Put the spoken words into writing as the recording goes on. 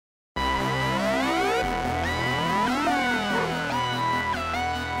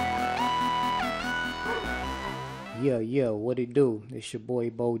Yeah, what it do? It's your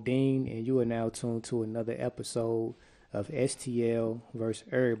boy Bodine, and you are now tuned to another episode of STL versus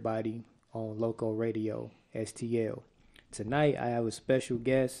Everybody on Loco Radio, STL. Tonight I have a special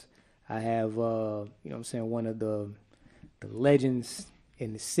guest. I have one of the legends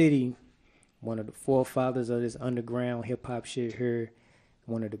in the city, one of the forefathers of this underground hip hop shit here,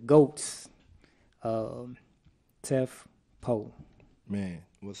 one of the goats, Tef Poe. Man,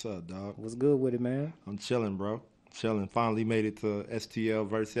 what's up, dog? What's good with it, man? I'm chilling, bro. Chilling. Finally made it to STL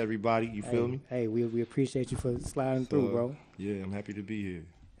versus everybody. You feel me? Hey, we appreciate you for sliding through, bro. Yeah, I'm happy to be here.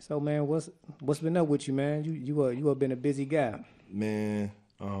 So, man, what's been up with you, man? You have been a busy guy. Man,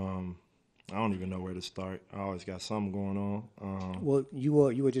 I don't even know where to start. I always got something going on. Well, you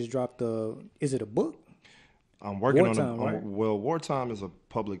were just dropped is it a book? I'm working Wartime, on right? Well, Wartime is a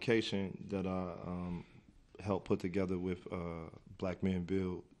publication that I helped put together with Black Men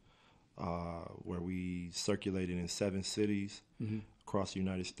Build, where we circulated in 7 cities across the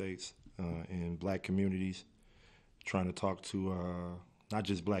United States in black communities, trying to talk to not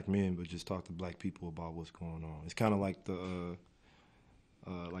just black men, but just talk to black people about what's going on. It's kind of like the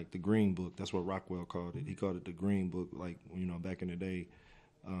Green Book. That's what Rockwell called it. He called it the Green Book. Like, back in the day,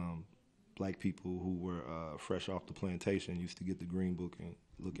 black people who were fresh off the plantation used to get the Green Book and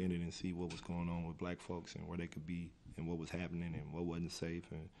look in it and see what was going on with black folks and where they could be and what was happening and what wasn't safe,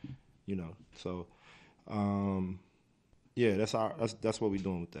 and so yeah, that's what we're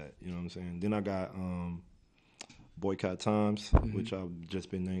doing with that. You know what I'm saying? Then I got Boycott Times, which I've just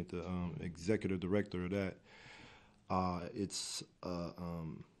been named the executive director of that. It's a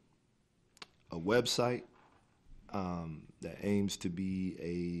website that aims to be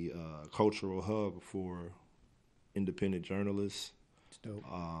a cultural hub for independent journalists,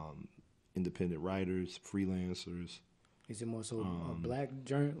 independent writers, freelancers. Is it more so a black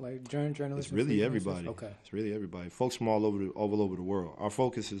journalist? It's really everybody. Okay. It's really everybody. Folks from all over the world. Our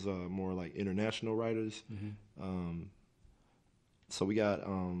focus is more like international writers. So we got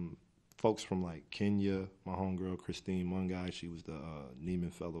folks from like Kenya. My homegirl Christine Mungai, she was the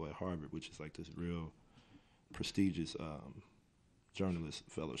Neiman Fellow at Harvard, which is like this real prestigious journalist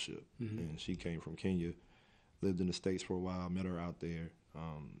fellowship. And she came from Kenya, lived in the States for a while. Met her out there.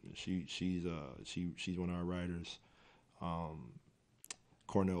 She's one of our writers.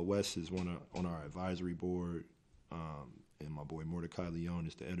 Cornell West is on our advisory board, and my boy Mordecai Leone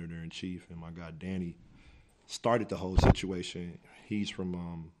is the editor-in-chief, and my guy Danny started the whole situation. He's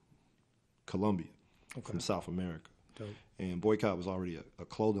from Colombia, from South America. Dope. And Boycott was already a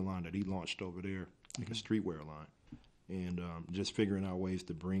clothing line that he launched over there, like a streetwear line, and just figuring out ways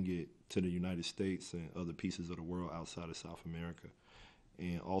to bring it to the United States and other pieces of the world outside of South America,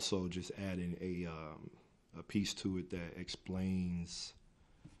 and also just adding a piece to it that explains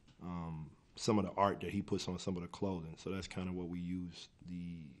some of the art that he puts on some of the clothing. So that's kind of what we use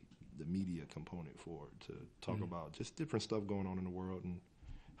the media component for, to talk about just different stuff going on in the world and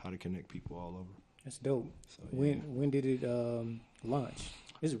how to connect people all over. That's dope. So, yeah. When did it launch?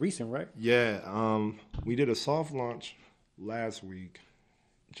 It's recent, right? Yeah, we did a soft launch last week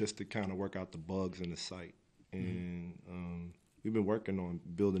just to kind of work out the bugs in the site. And we've been working on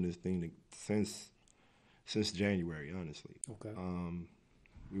building this thing since January, honestly. Okay.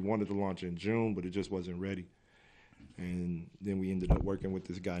 We wanted to launch in June, but it just wasn't ready. And then we ended up working with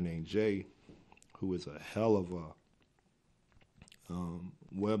this guy named Jay, who is a hell of a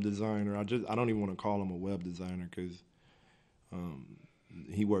web designer. I don't even want to call him a web designer because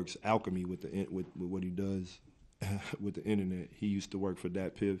he works alchemy with what he does with the internet. He used to work for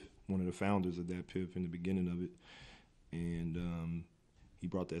DatPiff, one of the founders of DatPiff in the beginning of it, and he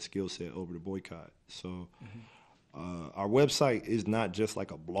brought that skill set over to Boycott. So our website is not just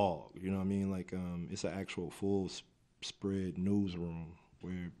like a blog, you know what I mean? Like it's an actual full spread newsroom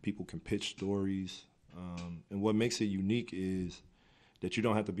where people can pitch stories. And what makes it unique is that you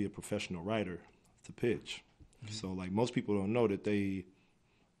don't have to be a professional writer to pitch. So like most people don't know that they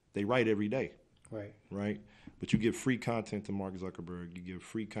write every day. Right? But you give free content to Mark Zuckerberg. You give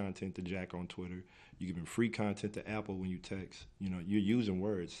free content to Jack on Twitter. You give him free content to Apple when you text. You're using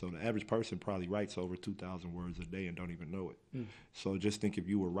words. So the average person probably writes over 2,000 words a day and don't even know it. So just think if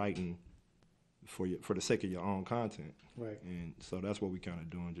you were writing for the sake of your own content. Right. And so that's what we kind of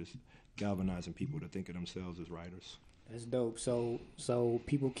doing, just galvanizing people to think of themselves as writers. That's dope. So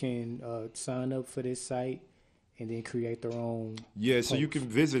people can sign up for this site and then create their own. Yeah, post. so you can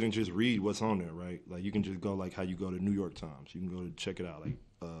visit and just read what's on there, right? Like you can just go like how you go to New York Times. You can go to check it out. Like,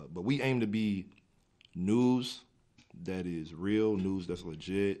 but we aim to be news that is real, news that's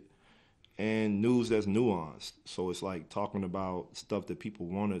legit, and news that's nuanced. So it's like talking about stuff that people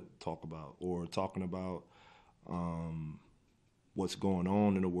want to talk about, or talking about what's going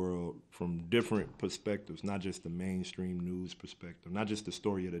on in the world from different perspectives, not just the mainstream news perspective, not just the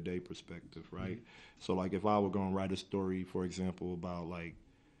story of the day perspective, right? So like if I were going to write a story, for example, about like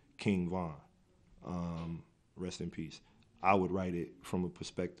King Von, rest in peace, I would write it from a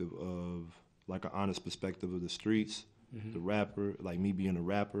perspective of like an honest perspective of the streets, the rapper, like me being a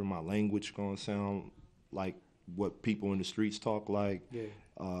rapper, my language going to sound like what people in the streets talk like,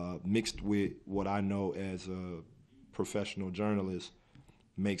 mixed with what I know as a professional journalist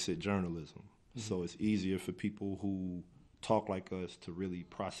makes it journalism. So it's easier for people who talk like us to really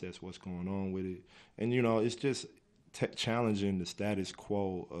process what's going on with it. And, you know, it's just challenging the status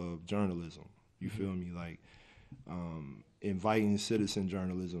quo of journalism. You feel me? Like inviting citizen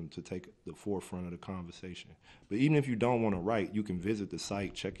journalism to take the forefront of the conversation. But even if you don't want to write, you can visit the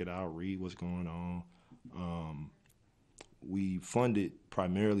site, check it out, read what's going on. We fund it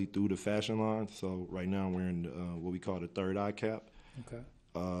primarily through the fashion line. So right now we're in what we call the Third Eye cap. Okay.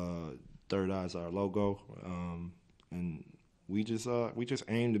 Third Eye is our logo, and we just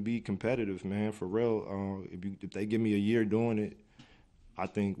aim to be competitive, man. For real. If they give me a year doing it, I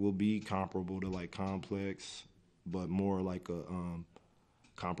think we'll be comparable to like Complex, but more like a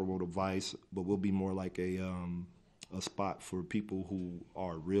comparable to Vice, but we'll be more like a spot for people who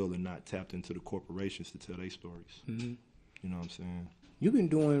are real and not tapped into the corporations to tell their stories. You know what I'm saying? You've been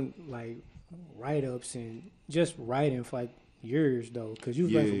doing like write-ups and just writing for like years though, because you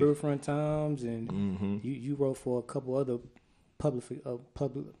was like for Riverfront Times and you wrote for a couple other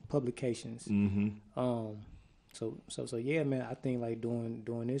publications. So yeah, man. I think like doing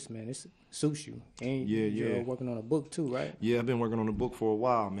this, man, it suits you. And you're working on a book too, right? Yeah, I've been working on a book for a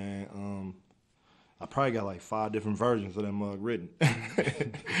while, man. I probably got like 5 different versions of that mug written,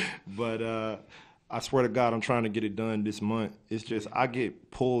 but I swear to God, I'm trying to get it done this month. It's just I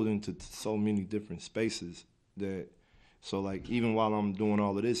get pulled into so many different spaces that, so like even while I'm doing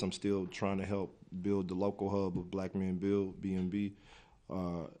all of this, I'm still trying to help build the local hub of Black Men Build, BMB,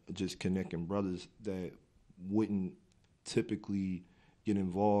 just connecting brothers that wouldn't typically get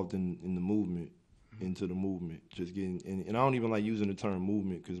involved in the movement, into the movement. Just getting, and I don't even like using the term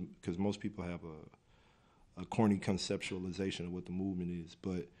movement because most people have a corny conceptualization of what the movement is,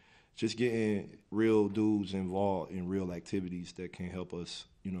 but just getting real dudes involved in real activities that can help us,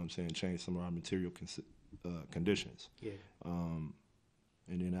 you know what I'm saying, change some of our material conditions. Yeah. And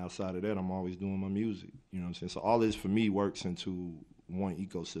then outside of that, I'm always doing my music, you know what I'm saying? So all this for me works into one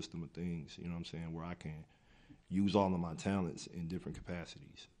ecosystem of things, you know what I'm saying, where I can use all of my talents in different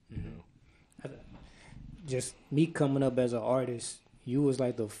capacities, you know? Just me coming up as an artist, you was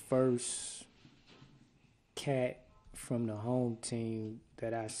like the first cat from the home team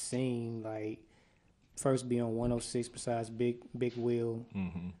that I seen like first be on 106 besides Big Will,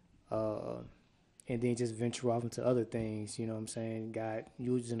 and then just venture off into other things. You know what I'm saying?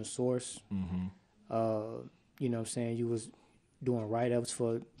 You was in a Source. You know what I'm saying? You was doing write-ups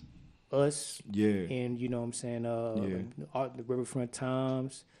for us. Yeah. And you know what I'm saying? The Riverfront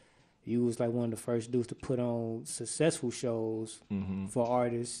Times. You was like one of the first dudes to put on successful shows for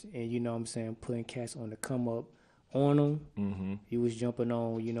artists, and you know what I'm saying, putting cats on the come up on them. You was jumping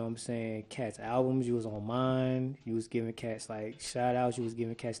on, you know what I'm saying, cats albums. You was on mine. You was giving cats like shout outs. You was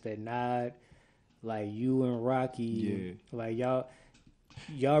giving cats that nod. Like you and Rocky. Like y'all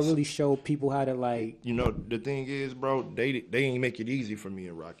really show people how to like. You know, the thing is, bro, they ain't make it easy for me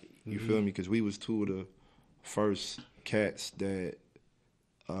and Rocky. You feel me? Because we was 2 of the first cats that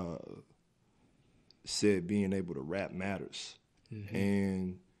said being able to rap matters.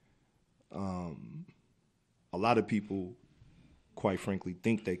 And a lot of people, quite frankly,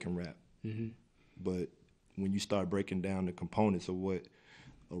 think they can rap. But when you start breaking down the components of what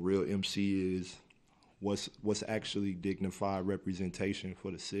a real MC is, what's actually dignified representation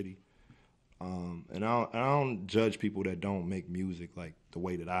for the city. And I don't judge people that don't make music like the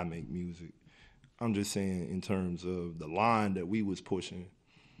way that I make music. I'm just saying in terms of the line that we was pushing,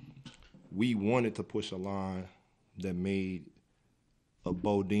 we wanted to push a line that made a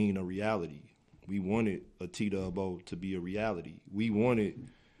Bodine a reality. We wanted a Tita Abo to be a reality. We wanted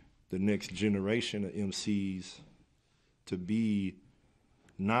the next generation of MCs to be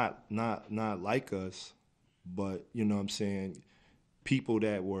not like us, but, you know what I'm saying, people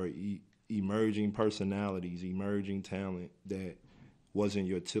that were emerging personalities, emerging talent that wasn't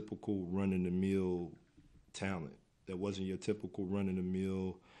your typical run-of-the-mill talent, that wasn't your typical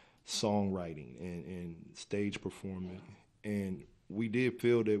run-of-the-mill songwriting and stage performing. And we did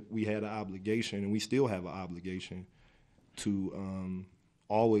feel that we had an obligation, and we still have an obligation, to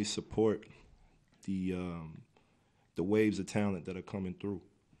always support the waves of talent that are coming through.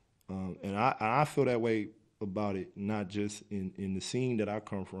 And I feel that way about it, not just in the scene that I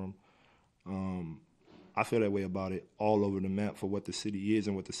come from. I feel that way about it all over the map for what the city is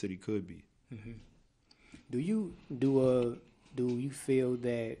and what the city could be. Mm-hmm. Do you feel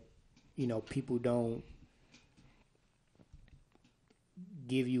that, you know, people don't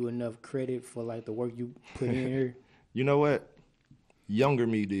give you enough credit for like the work you put in here? You know what? Younger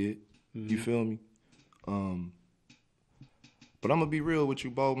me did. You feel me? But I'm gonna be real with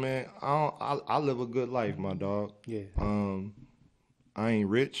you, Bo, man. I live a good life, my dog. Yeah. I ain't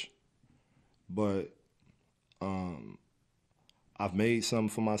rich, but I've made something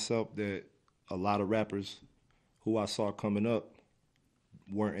for myself that a lot of rappers who I saw coming up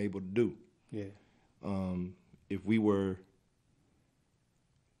weren't able to do. Yeah. If we were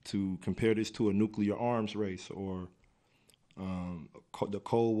to compare this to a nuclear arms race or the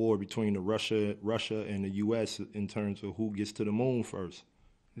Cold War between Russia and the U.S. in terms of who gets to the moon first,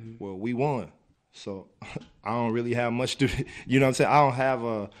 well, we won. So I don't really have much to, you know what I'm saying? I don't have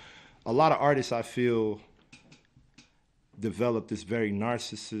a lot of artists I feel develop this very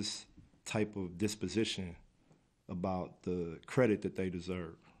narcissist type of disposition about the credit that they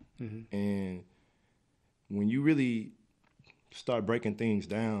deserve. And when you really start breaking things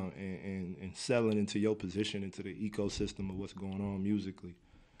down and settling into your position, into the ecosystem of what's going on musically,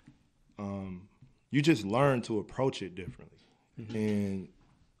 you just learn to approach it differently. And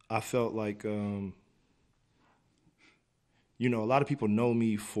I felt like, you know, a lot of people know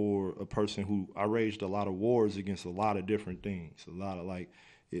me for a person who I waged a lot of wars against a lot of different things. A lot of I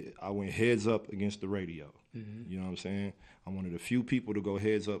went heads up against the radio. You know what I'm saying? I'm one of the few people to go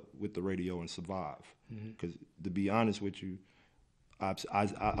heads up with the radio and survive. Because to be honest with you,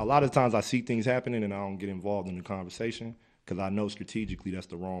 a lot of times I see things happening and I don't get involved in the conversation because I know strategically that's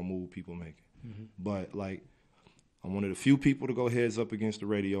the wrong move people making. But like, I'm one of the few people to go heads up against the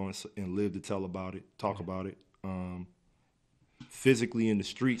radio and live to tell about it, talk about it. Physically in the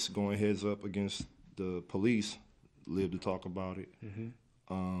streets, going heads up against the police, live to talk about it.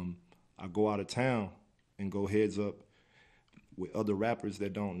 I go out of town and go heads up with other rappers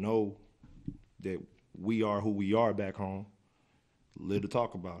that don't know that we are who we are back home, live to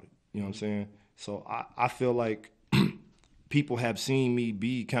talk about it. You know what I'm saying? So I feel like people have seen me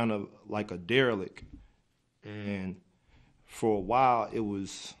be kind of like a derelict. And for a while, it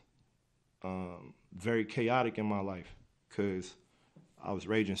was very chaotic in my life because I was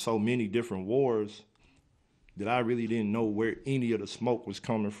raging so many different wars that I really didn't know where any of the smoke was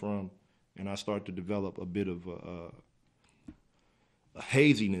coming from. And I started to develop a bit of a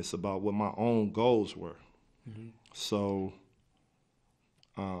haziness about what my own goals were. So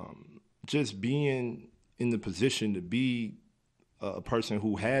just being in the position to be a person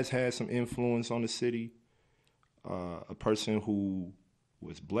who has had some influence on the city, a person who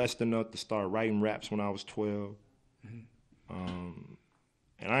was blessed enough to start writing raps when I was 12.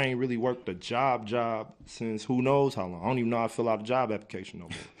 And I ain't really worked a job since who knows how long. I don't even know how to fill out a job application no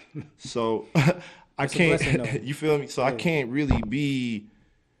more. So I can't, you feel me? So I can't really be,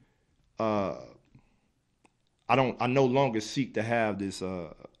 I no longer seek to have this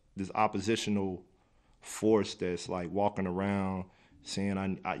oppositional force that's like walking around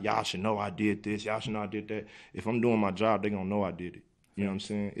saying, y'all should know I did this, y'all should know I did that. If I'm doing my job, they gonna know I did it. You know what I'm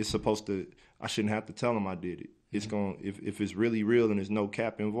saying? It's supposed to, I shouldn't have to tell them I did it. It's going, if it's really real and there's no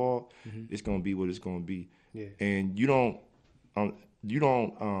cap involved, it's gonna be what it's gonna be. Yeah. And you don't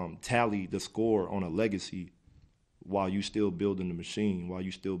tally the score on a legacy while you still building the machine, while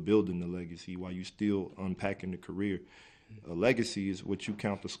you still building the legacy, while you still unpacking the career. A legacy is what you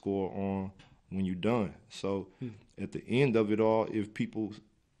count the score on when you're done. So at the end of it all, if people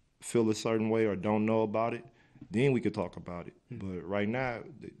feel a certain way or don't know about it, then we could talk about it. But right now,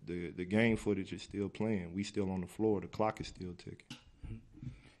 the game footage is still playing. We still on the floor. The clock is still ticking.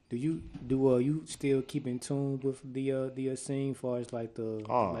 Do you still keep in tune with the scene, as far as like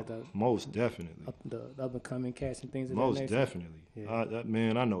the most definitely the up and coming cats and things? Most definitely. Yeah.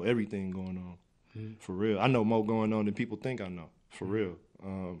 Man, I know everything going on for real. I know more going on than people think I know for real.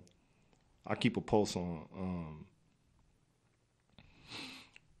 I keep a pulse on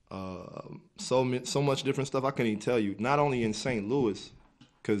so much different stuff I couldn't even tell you. Not only in St. Louis,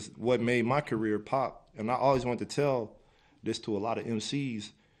 because what made my career pop, and I always wanted to tell this to a lot of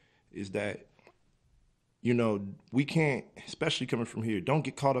MCs, is that, you know, we can't, especially coming from here, don't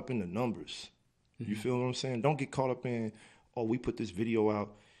get caught up in the numbers. You feel what I'm saying? Don't get caught up in, oh, we put this video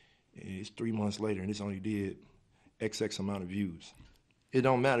out, and it's 3 months later, and it's only did XX amount of views. It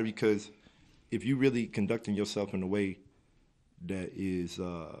don't matter, because if you really conducting yourself in a way that is,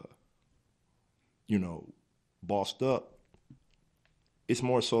 you know, bossed up, it's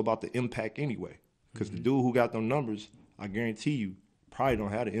more so about the impact anyway. Because the dude who got them numbers, I guarantee you, probably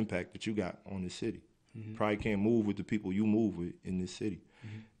don't have the impact that you got on this city. Probably can't move with the people you move with in this city.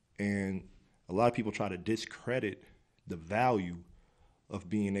 And a lot of people try to discredit the value of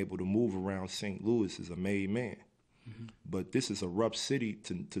being able to move around St. Louis as a made man. But this is a rough city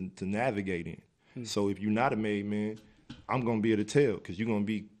to navigate in. So if you're not a made man, I'm going to be able to tell, because you're going to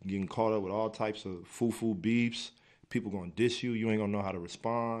be getting caught up with all types of foo-foo beefs. People going to diss you. You ain't going to know how to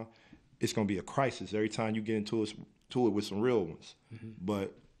respond. It's going to be a crisis every time you get into it with some real ones.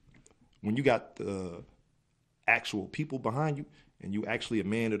 But when you got the actual people behind you and you actually a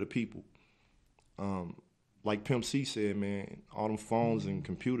man of the people, like Pimp C said, man, all them phones and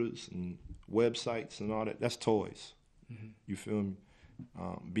computers and websites and all that, that's toys. You feel me?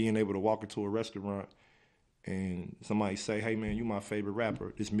 Being able to walk into a restaurant and somebody say, hey, man, you my favorite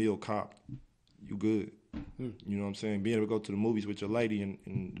rapper, this meal comp, you good. You know what I'm saying? Being able to go to the movies with your lady and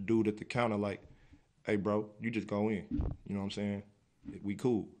the dude at the counter like, hey, bro, you just go in. You know what I'm saying? We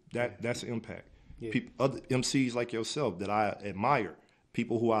cool. That's impact. Yeah. People, other MCs like yourself that I admire,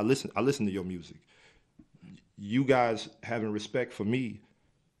 people who I listen to your music. You guys having respect for me,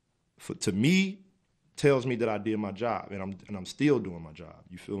 to me, tells me that I did my job, and I'm still doing my job.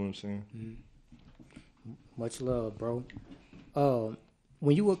 You feel what I'm saying? Much love, bro.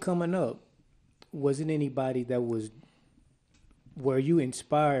 When you were coming up, was it anybody that were you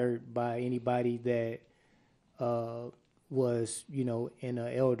inspired by anybody that was, you know, in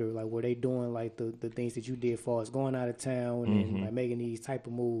an elder? Like, were they doing like the things that you did as far as going out of town and like making these type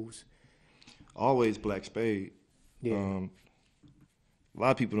of moves? Always Black Spade. Yeah. A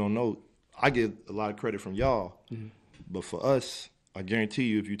lot of people don't know. I get a lot of credit from y'all, but for us, I guarantee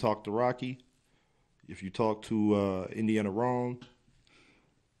you, if you talk to Rocky, if you talk to Indiana Rome,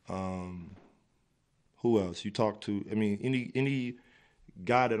 who else? You talk to, I mean, any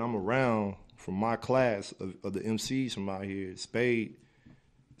guy that I'm around from my class of the MCs from out here, Spade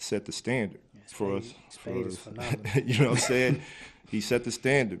set the standard for us. Spade is phenomenal. You know what I'm saying? He set the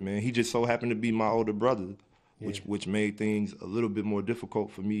standard, man. He just so happened to be my older brother, which made things a little bit more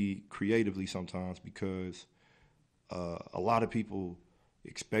difficult for me creatively sometimes, because a lot of people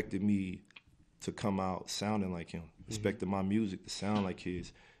expected me to come out sounding like him, expected my music to sound like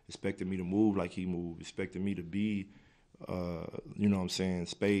his, expected me to move like he moved, expected me to be, you know what I'm saying,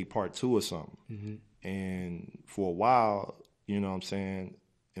 Spade Part 2 or something. And for a while, you know what I'm saying,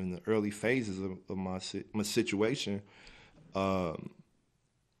 in the early phases of my situation,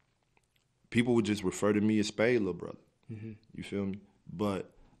 people would just refer to me as Spade, little brother. You feel me?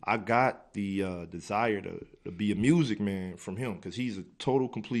 But I got the desire to be a music man from him, because he's a total,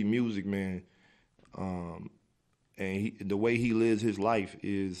 complete music man. And the way he lives his life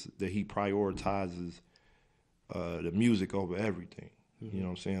is that he prioritizes the music over everything. You know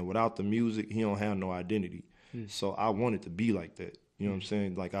what I'm saying? Without the music, he don't have no identity. So I wanted to be like that. You know what I'm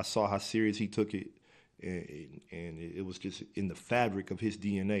saying? Like, I saw how serious he took it, and it was just in the fabric of his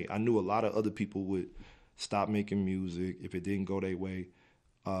DNA. I knew a lot of other people would stop making music if it didn't go their way.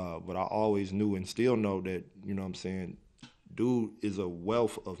 But I always knew and still know that, you know what I'm saying, dude is a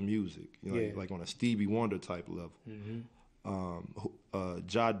wealth of music, you know, like on a Stevie Wonder type level.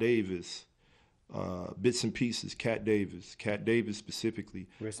 Ja Davis, Bits and Pieces, Cat Davis specifically.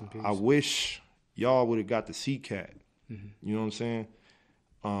 Rest in peace. I wish y'all would have got to see Cat. You know what I'm saying?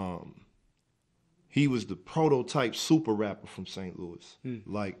 He was the prototype super rapper from St. Louis.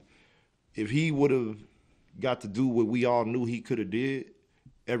 Like, if he would have got to do what we all knew he could have did,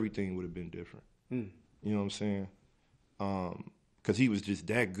 everything would have been different. You know what I'm saying? Because he was just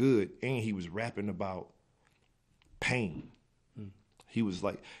that good, and he was rapping about pain. He was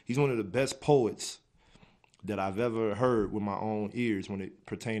like, he's one of the best poets that I've ever heard with my own ears when it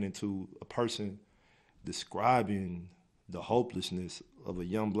pertaining to a person describing the hopelessness of a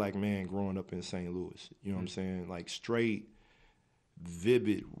young black man growing up in St. Louis. You know what I'm saying? Like, straight,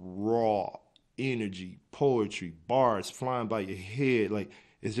 vivid, raw energy, poetry, bars flying by your head. Like,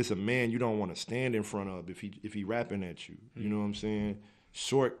 it's just a man you don't want to stand in front of if he rapping at you. You know what I'm saying?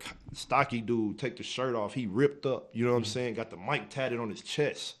 Short, stocky dude, take the shirt off, he ripped up. You know what I'm saying? Got the mic tatted on his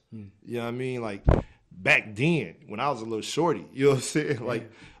chest. You know what I mean? Like, back then, when I was a little shorty, you know what I'm saying?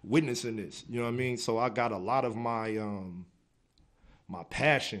 Like, witnessing this, you know what I mean? So I got a lot of my my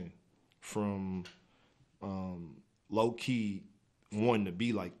passion from low-key wanting to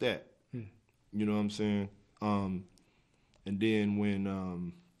be like that. You know what I'm saying? And then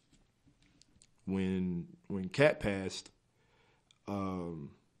when Cat passed,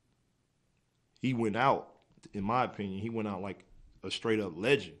 he went out, in my opinion, he went out like a straight-up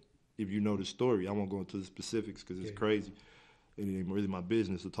legend. If you know the story, I won't go into the specifics because it's crazy. It ain't really my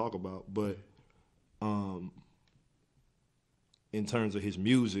business to talk about. But in terms of his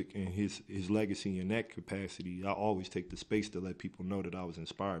music and his legacy in that capacity, I always take the space to let people know that I was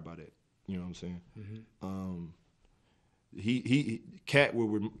inspired by that. You know what I'm saying?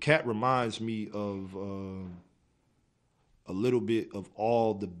 Cat reminds me of a little bit of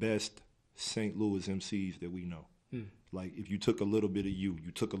all the best St. Louis MCs that we know. Like if you took a little bit of you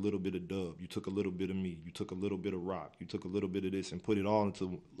took a little bit of Dub, you took a little bit of me, you took a little bit of Rock, you took a little bit of this and put it all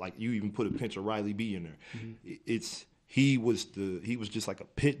into, like, you even put a pinch of Riley B in there. He was just like a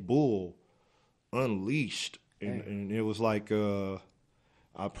pit bull unleashed. And it was like,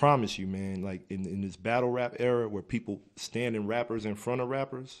 I promise you, man, like in this battle rap era where people standing rappers in front of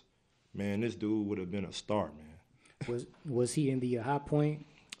rappers, man, this dude would have been a star, man. Was he in the High Point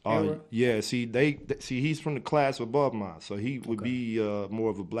era? Yeah, see, he's from the class above mine, so he would be more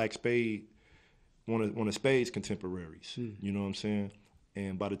of a Black Spade, one of Spade's contemporaries. You know what I'm saying?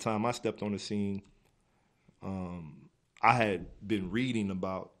 And by the time I stepped on the scene, I had been reading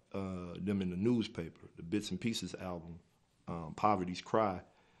about them in the newspaper, the Bits and Pieces album, Poverty's Cry,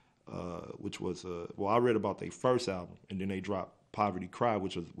 which was I read about their first album, and then they dropped Poverty Cry,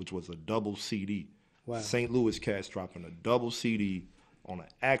 which was a double CD. Wow. St. Louis cats dropping a double CD on an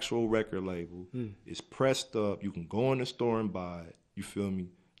actual record label. It's pressed up. You can go in the store and buy it. You feel me?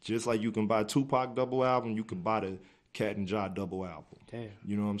 Just like you can buy Tupac double album, you can buy the Cat and Jai double album. Damn.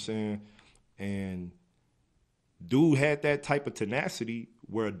 You know what I'm saying? And dude had that type of tenacity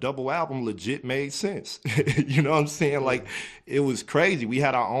where a double album legit made sense. You know what I'm saying? Like, it was crazy. We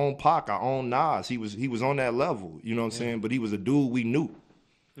had our own Pac, our own Nas. He was on that level. You know what I'm saying? But he was a dude we knew.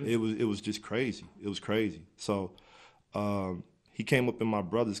 It was just crazy. It was crazy. So he came up in my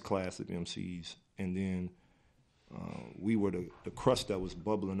brother's class of MCs, and then we were the crust that was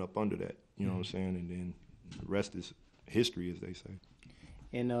bubbling up under that. You know what I'm saying? And then the rest is history, as they say.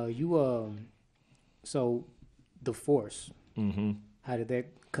 And so The Force, how did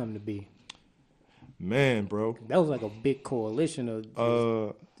that come to be? Man, bro, that was like a big coalition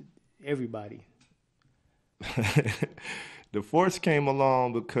of everybody. The Force came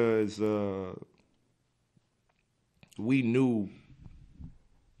along because we knew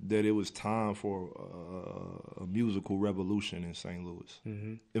that it was time for a musical revolution in St. Louis.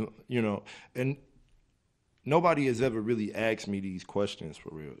 You know, and nobody has ever really asked me these questions for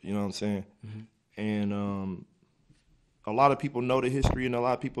real. You know what I'm saying? And a lot of people know the history, and a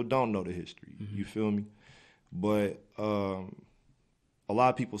lot of people don't know the history. You feel me? But a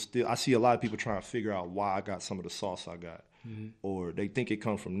lot of people I see a lot of people trying to figure out why I got some of the sauce I got, or they think it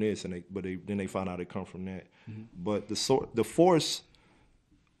come from this, and then they find out it come from that. But the Force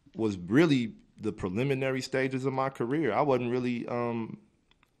was really the preliminary stages of my career. I wasn't really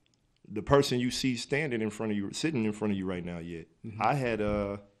the person you see sitting in front of you right now yet. I had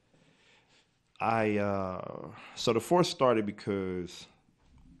so the Force started because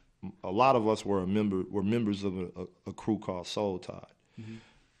a lot of us were members of a crew called Soul Tide,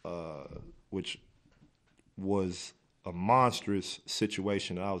 which was a monstrous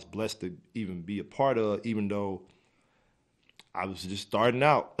situation that I was blessed to even be a part of, even though I was just starting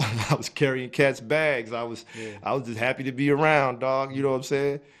out. I was carrying cats' bags. I was just happy to be around, dog. You know what I'm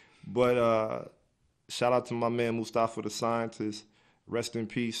saying? But shout out to my man Mustafa the Scientist. Rest in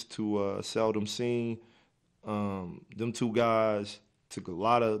peace to Seldom Seen. Them two guys took a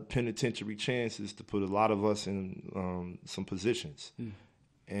lot of penitentiary chances to put a lot of us in some positions.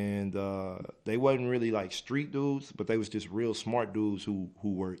 And they wasn't really like street dudes, but they was just real smart dudes who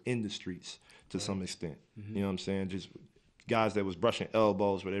were in the streets to some extent. You know what I'm saying? Just guys that was brushing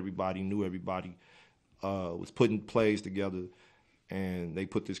elbows with everybody, knew everybody, was putting plays together, and they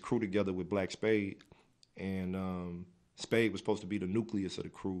put this crew together with Black Spade. And Spade was supposed to be the nucleus of the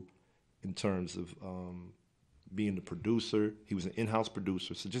crew in terms of being the producer. He was an in-house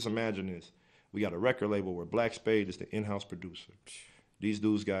producer. So just imagine this. We got a record label where Black Spade is the in-house producer. These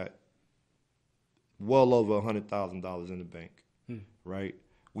dudes got well over $100,000 in the bank, right?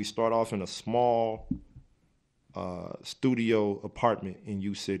 We start off in a small studio apartment in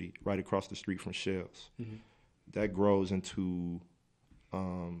U City, right across the street from Shells. That grows into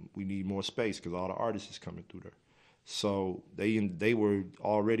we need more space because all the artists is coming through there. So they were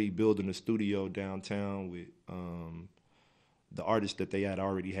already building a studio downtown with the artists that they had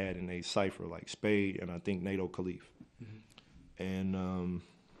already had in a cipher, like Spade and I think Nato Khalif. And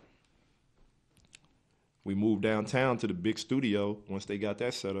we moved downtown to the big studio once they got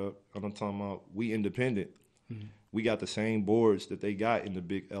that set up. And I'm talking about we independent. We got the same boards that they got in the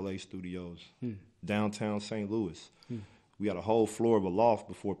big LA studios, downtown St. Louis. We got a whole floor of a loft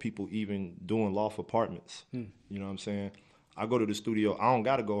before people even doing loft apartments. You know what I'm saying? I go to the studio, I don't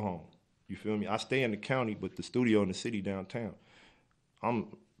got to go home. You feel me? I stay in the county, but the studio in the city downtown. I'm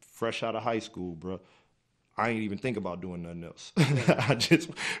fresh out of high school, bro. I ain't even think about doing nothing else. I just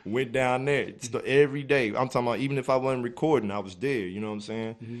went down there every day. I'm talking about even if I wasn't recording, I was there. You know what I'm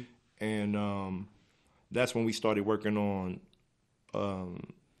saying? Mm-hmm. And that's when we started working on an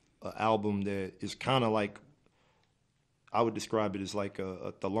album that is kind of like, I would describe it as like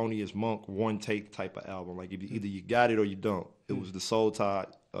a Thelonious Monk one take type of album. Like if either you got it or you don't. It was the Soul Tide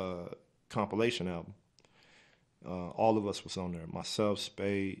compilation album. All of us was on there. Myself,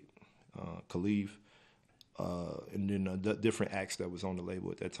 Spade, Khalif, and then the different acts that was on the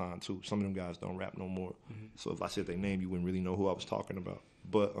label at that time too. Some of them guys don't rap no more. Mm-hmm. So if I said their name, you wouldn't really know who I was talking about.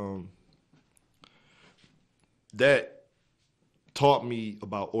 But that taught me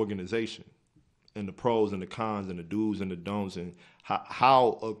about organization and the pros and the cons and the do's and the don'ts and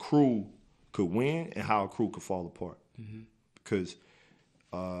how a crew could win and how a crew could fall apart. Mm-hmm. Because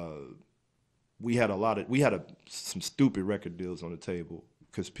we had some stupid record deals on the table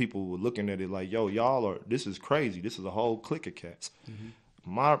because people were looking at it like, yo, this is crazy. This is a whole clique of cats.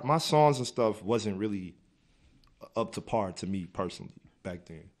 Mm-hmm. My songs and stuff wasn't really up to par to me personally back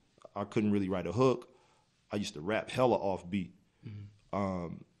then. I couldn't really write a hook. I used to rap hella off beat.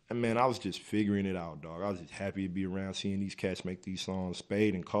 Mm-hmm. And man, I was just figuring it out, dog. I was just happy to be around seeing these cats make these songs.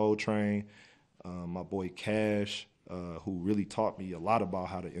 Spade and Coltrane, my boy Cash, who really taught me a lot about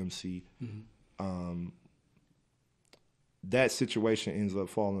how to MC. Mm-hmm. That situation ends up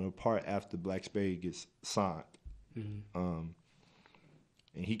falling apart after Black Spade gets signed. Mm-hmm.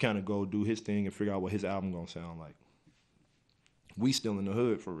 And he kind of go do his thing and figure out what his album gonna sound like. We still in the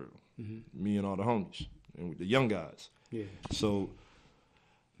hood for real. Mm-hmm. Me and all the homies and the young guys. Yeah. So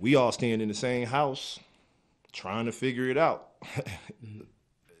we all stand in the same house trying to figure it out. Mm-hmm.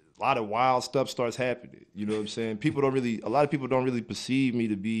 A lot of wild stuff starts happening. You know what I'm saying? A lot of people don't really perceive me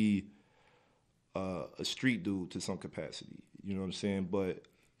to be a street dude to some capacity. You know what I'm saying? But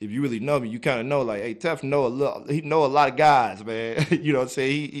if you really know me, you kind of know, like, hey, Tef he know a lot of guys, man. You know what I'm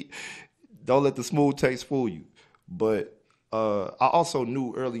saying? He don't let the smooth taste fool you. But I also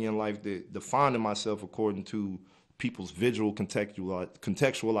knew early in life that defining myself according to people's visual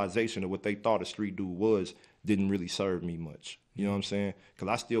contextualization of what they thought a street dude was didn't really serve me much. You know what I'm saying? Because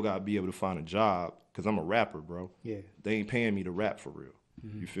I still got to be able to find a job because I'm a rapper, bro. Yeah. They ain't paying me to rap for real.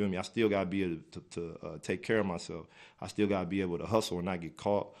 Mm-hmm. You feel me? I still got to be able to take care of myself. I still got to be able to hustle and not get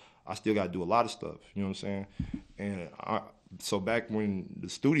caught. I still got to do a lot of stuff. You know what I'm saying? And so back when the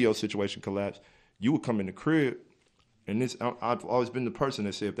studio situation collapsed, you would come in the crib, and I've always been the person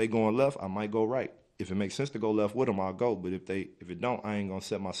that said if they going left, I might go right. If it makes sense to go left with them, I'll go. But if it don't, I ain't gonna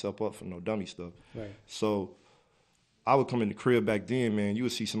set myself up for no dummy stuff. Right. So I would come in the crib back then, man. You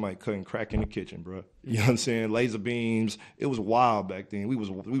would see somebody cutting crack in the kitchen, bro. You know what I'm saying? Laser beams. It was wild back then. We was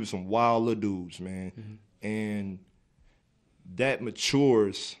some wild little dudes, man. Mm-hmm. And that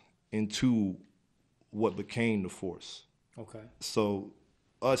matures into what became the Force. Okay. So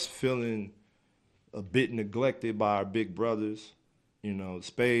us feeling a bit neglected by our big brothers. You know,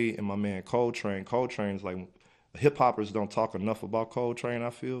 Spade and my man Coltrane. Coltrane's like, hip-hoppers don't talk enough about Coltrane,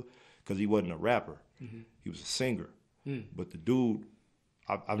 I feel, because he wasn't a rapper. Mm-hmm. He was a singer. Mm. But the dude,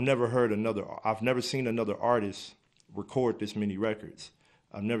 I've never seen another artist record this many records.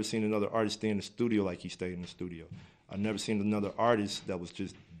 I've never seen another artist stay in the studio like he stayed in the studio. I've never seen another artist that was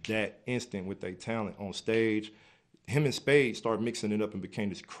just that instant with their talent on stage. Him and Spade started mixing it up and became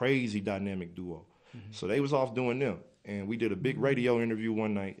this crazy dynamic duo. Mm-hmm. So they was off doing them. And we did a big radio interview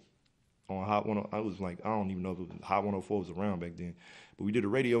one night on Hot 104. I was like, I don't even know if Hot 104 was around back then. But we did a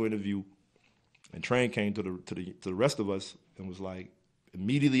radio interview, and Train came to the rest of us and was like,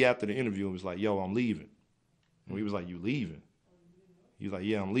 immediately after the interview, and was like, yo, I'm leaving. And we was like, you leaving? He was like,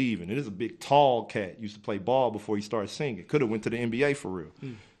 yeah, I'm leaving. And this is a big, tall cat. Used to play ball before he started singing. Could have went to the NBA for real.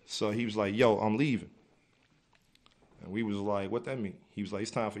 Mm. So he was like, yo, I'm leaving. And we was like, what that mean? He was like,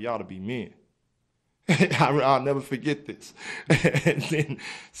 it's time for y'all to be men. I'll never forget this. And then,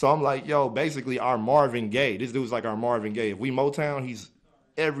 so I'm like, yo, basically our Marvin Gaye. This dude's like our Marvin Gaye. If we Motown, he's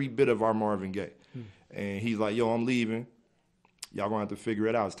every bit of our Marvin Gaye. And he's like, yo, I'm leaving. Y'all gonna have to figure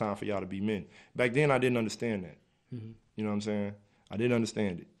it out. It's time for y'all to be men. Back then, I didn't understand that. Mm-hmm. You know what I'm saying? I didn't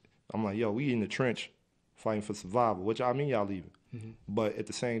understand it. I'm like, yo, we in the trench fighting for survival. What y'all mean y'all leaving? Mm-hmm. But at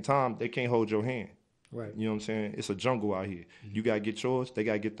the same time, they can't hold your hand. Right. You know what I'm saying? It's a jungle out here. Mm-hmm. You got to get yours, they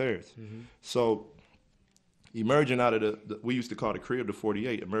got to get theirs. Mm-hmm. So emerging out of we used to call the crib the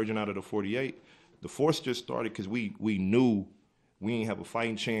 48, emerging out of the 48, the Force just started because we knew we didn't have a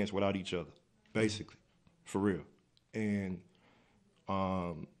fighting chance without each other, basically, for real. And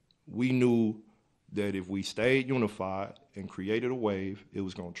we knew that if we stayed unified and created a wave, it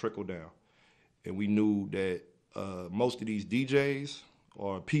was going to trickle down. and we knew that most of these DJs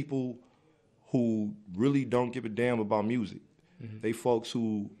are people who really don't give a damn about music. They folks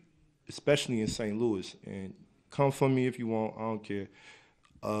who, especially in St. Louis, and come for me if you want, I don't care.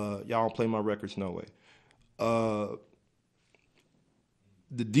 Y'all don't play my records, no way. The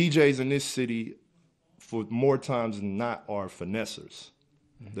DJs in this city, for more times than not, are finessers.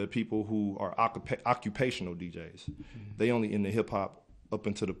 The people who are occupational DJs. They only in the hip hop up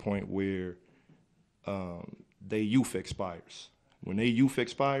until the point where they youth expires. When they youth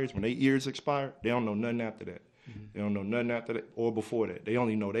expires, when they ears expire, they don't know nothing after that. They don't know nothing after that or before that. They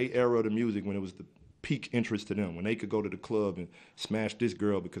only know they era of the music when it was the peak interest to them, when they could go to the club and smash this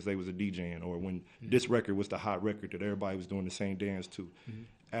girl because they was a DJing, or when this record was the hot record that everybody was doing the same dance to.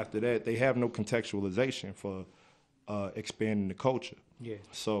 After that, they have no contextualization for expanding the culture. Yeah.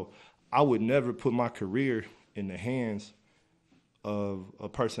 So I would never put my career in the hands of a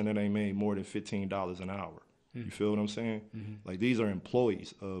person that ain't made more than $15 an hour. You feel what I'm saying? Like, these are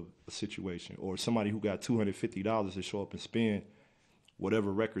employees of a situation, or somebody who got $250 to show up and spend whatever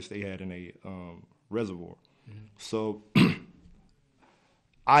records they had in a reservoir. So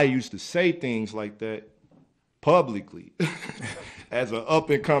I used to say things like that publicly as an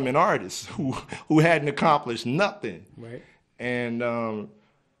up-and-coming artist who hadn't accomplished nothing. Right. And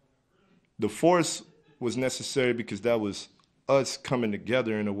the force was necessary because that was us coming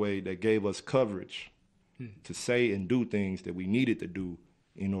together in a way that gave us coverage to say and do things that we needed to do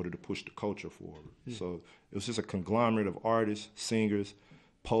in order to push the culture forward. So it was just a conglomerate of artists, singers,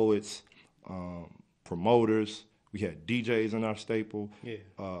 poets, promoters. We had DJs in our staple,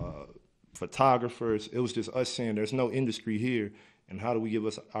 photographers. It was just us saying there's no industry here, and how do we give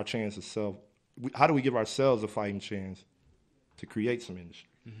us our chance to sell? How do we give ourselves a fighting chance to create some industry?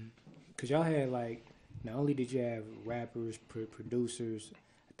 Because y'all had, like, not only did you have rappers, producers,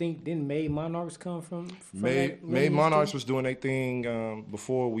 I think, didn't Made Monarchs come from Made Monarchs was doing their thing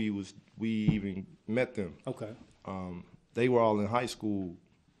before we even met them. Okay. They were all in high school.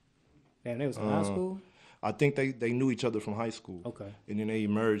 Damn, they was in high school? I think they knew each other from high school. Okay. And then they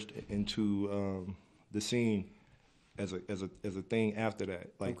emerged into the scene as a thing after that.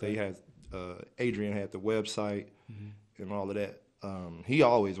 Like, they had Adrian had the website and all of that. He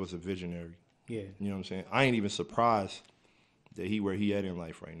always was a visionary. Yeah. You know what I'm saying? I ain't even surprised that where he at in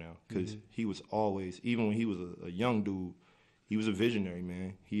life right now, because he was always, even when he was a young dude, he was a visionary,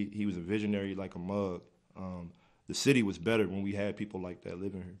 man. He was a visionary like a mug. The city was better when we had people like that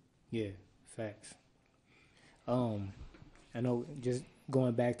living here. Yeah, facts. I know, just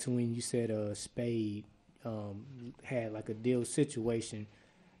going back to when you said Spade had like a deal situation,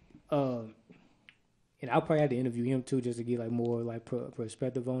 and I'll probably have to interview him too just to get like more like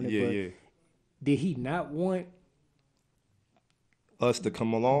perspective on it. But did he not want us to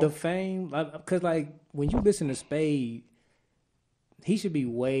come along? The fame? Because like when you listen to Spade, he should be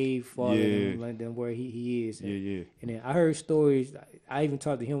way farther than where he is. And then I heard stories. I even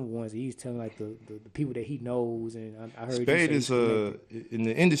talked to him once. He was telling like the people that he knows, and I heard Spade is in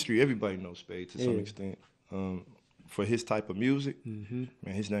the industry. Everybody knows Spade to some extent. For his type of music, man,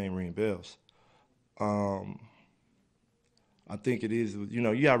 his name rings bells. I think it is. You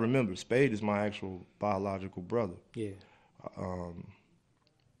know, you gotta remember, Spade is my actual biological brother. Yeah.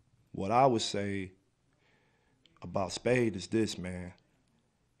 What I would say about Spade is this, man.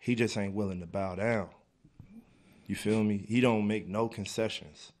 He just ain't willing to bow down. You feel me? He don't make no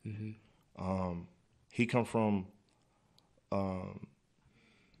concessions. He come from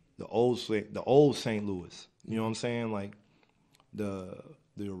the old St. Louis. You know what I'm saying? Like the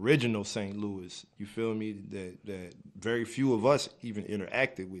original St. Louis. You feel me? That very few of us even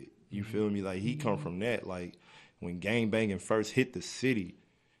interacted with. You feel me? Like he come from that. Like when gangbanging first hit the city,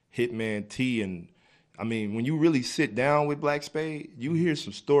 Hitman T, and I mean, when you really sit down with Black Spade, you hear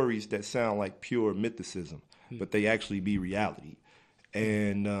some stories that sound like pure mythicism, but they actually be reality.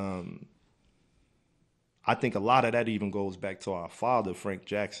 And I think a lot of that even goes back to our father, Frank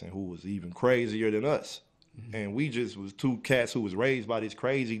Jackson, who was even crazier than us. And we just was two cats who was raised by this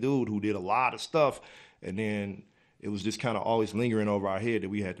crazy dude who did a lot of stuff. And then it was just kind of always lingering over our head that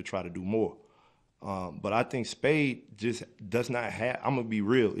we had to try to do more. But I think Spade just does not have, I'm going to be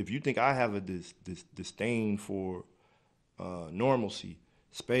real. If you think I have this disdain for normalcy,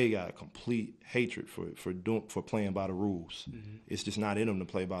 Spade got a complete hatred for playing by the rules. It's just not in him to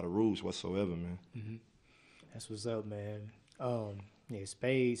play by the rules whatsoever, man. That's what's up, man. Yeah,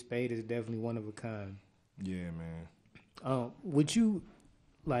 Spade is definitely one of a kind. Yeah, man. Would you,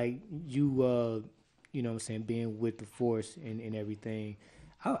 like, you know what I'm saying, being with the Force and everything,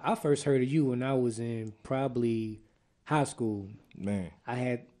 I first heard of you when I was in probably high school. Man. I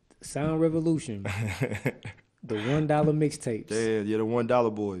had Sound Revolution. The $1 mixtapes. Yeah, the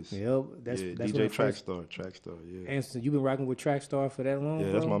 $1 boys. Yep, that's DJ Trackstar, yeah. And so you been rocking with Trackstar for that long, Yeah,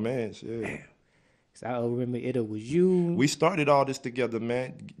 bro? that's my man's, yeah. So I remember it was you. We started all this together,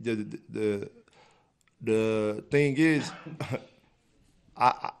 man. The thing is,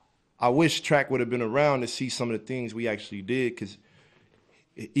 I wish Track would have been around to see some of the things we actually did, because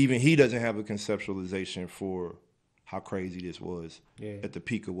even he doesn't have a conceptualization for how crazy this was at the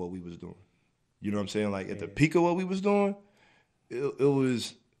peak of what we was doing. You know what I'm saying? Like, at the peak of what we was doing, it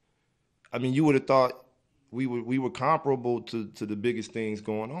was, I mean, you would have thought we were comparable to the biggest things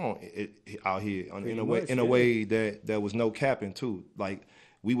going on out here in a way that was no capping too. Like,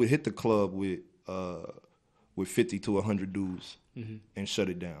 we would hit the club with 50 to 100 dudes and shut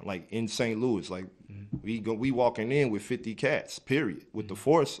it down. Like, in St. Louis, like we walking in with 50 cats, period. With the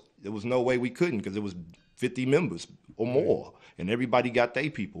Force, there was no way we couldn't, because it was 50 members or more. And everybody got their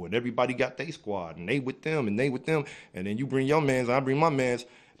people, and everybody got their squad, and they with them, and they with them. And then you bring your mans, I bring my mans.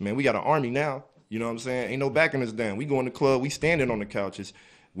 Man, we got an army now. You know what I'm saying? Ain't no backing us down. We go in the club, we standing on the couches.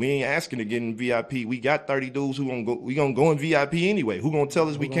 We ain't asking to get in VIP. We got 30 dudes who gonna go in VIP anyway. Who gonna tell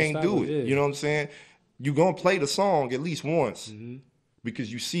us we can't do it? You know what I'm saying? You gonna play the song at least once,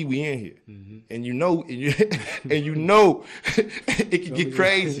 because you see we in here, and you know, and you know it can get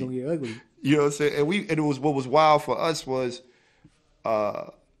crazy. It's gonna get ugly. You know what I'm saying? And it was, what was wild for us was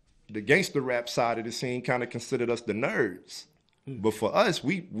the gangster rap side of the scene kind of considered us the nerds. But for us,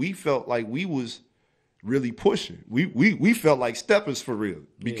 we felt like we was really pushing. We felt like steppers for real,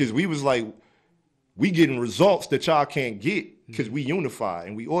 because we was like, we getting results that y'all can't get, because we unified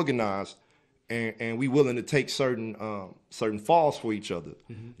and we organized, and we willing to take certain falls for each other.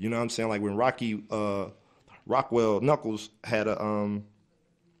 You know what I'm saying? Like when Rockwell Knuckles had a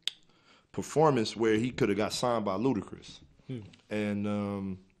performance where he could have got signed by Ludacris,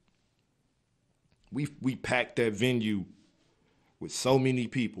 and we packed that venue with so many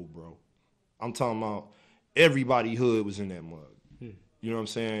people, bro. I'm talking about everybody hood was in that mug. You know what I'm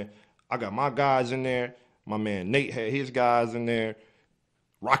saying? I got my guys in there. My man Nate had his guys in there.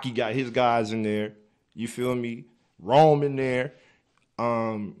 Rocky got his guys in there. You feel me? Rome in there.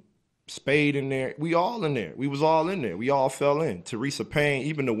 Spade in there. We all in there. We was all in there. We all fell in. Teresa Payne,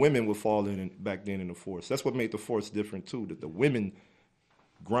 even the women would fall in back then in the Force. That's what made the Force different too, that the women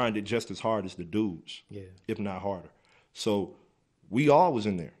grinded just as hard as the dudes, if not harder. So we all was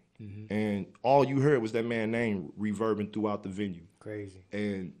in there. And all you heard was that man's name reverbing throughout the venue. Crazy.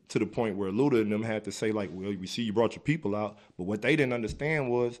 And to the point where Luda and them had to say, like, well, we see you brought your people out. But what they didn't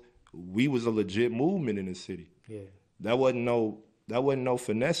understand was we was a legit movement in the city. Yeah. That wasn't no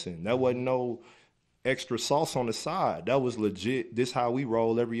finessing. That wasn't no extra sauce on the side. That was legit. This how we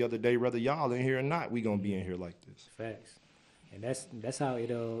roll every other day, whether y'all in here or not. We gonna be in here like this. Facts. And that's how it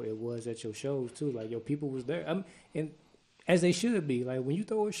was at your shows too. Like, your people was there. And as they should be. Like, when you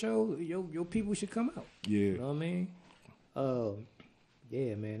throw a show, your people should come out. Yeah. You know what I mean?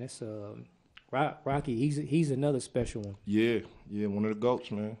 Yeah, man. That's Rocky. He's another special one. Yeah, one of the GOATs,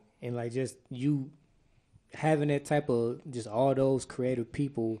 man. And like, just you having that type of, just all those creative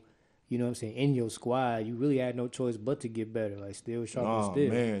people, you know what I'm saying, in your squad, you really had no choice but to get better. Like, still sharp and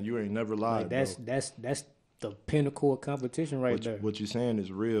still. Man, you ain't never lied. Like, that's the pinnacle of competition there. What you're saying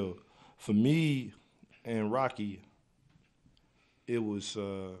is real. For me and Rocky, it was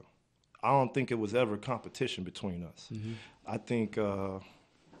I don't think it was ever competition between us. I think there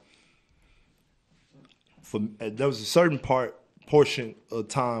was a certain portion of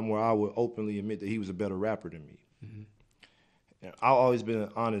time where I would openly admit that he was a better rapper than me. And I've always been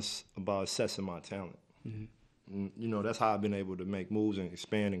honest about assessing my talent. And, you know, that's how I've been able to make moves and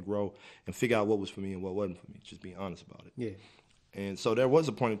expand and grow and figure out what was for me and what wasn't for me. Just being honest about it. Yeah. And so there was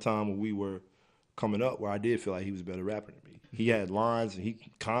a point in time when we were coming up where I did feel like he was a better rapper than me. He had lines and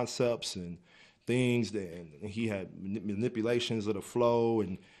concepts and things and he had manipulations of the flow,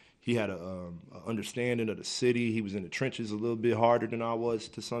 and he had a understanding of the city. He was in the trenches a little bit harder than I was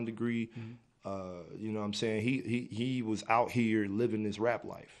to some degree. You know what I'm saying? He was out here living this rap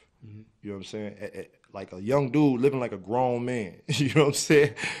life. You know what I'm saying? Like a young dude living like a grown man. You know what I'm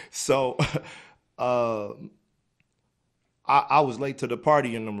saying? So I was late to the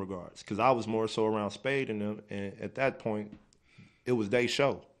party in them regards, because I was more so around Spade and them, and at that point, it was their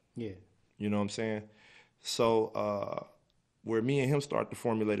show. Yeah. You know what I'm saying? So where me and him start to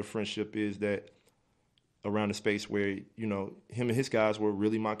formulate a friendship is that around a space where, you know, him and his guys were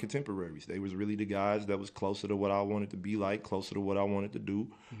really my contemporaries. They was really the guys that was closer to what I wanted to be like, closer to what I wanted to do.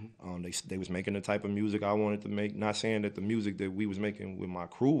 They was making the type of music I wanted to make. Not saying that the music that we was making with my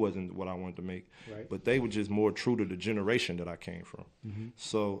crew wasn't what I wanted to make, right. but they were just more true to the generation that I came from.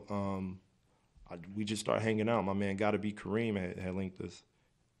 So we just started hanging out. My man Gotta Be Kareem had linked us,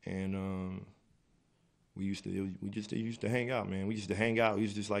 and we used to hang out, man. We used to hang out. We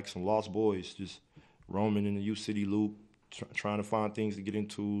was just like some lost boys, just roaming in the U City loop, trying to find things to get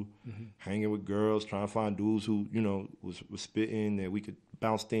into, hanging with girls, trying to find dudes who, you know, was spitting that we could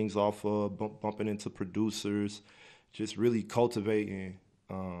bounce things off of, bumping into producers, just really cultivating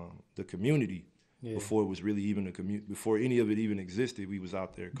the community. Before it was really even a community, before any of it even existed, we was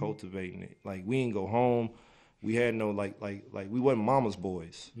out there cultivating it. Like, we didn't go home. We had no, like we wasn't mama's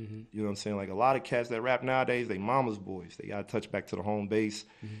boys. You know what I'm saying? Like, a lot of cats that rap nowadays, they mama's boys. They got to touch back to the home base.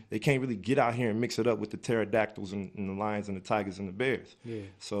 They can't really get out here and mix it up with the pterodactyls and the lions and the tigers and the bears.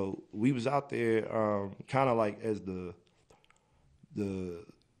 So we was out there kind of like as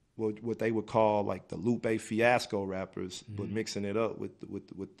what they would call like the Lupe Fiasco rappers, but mixing it up with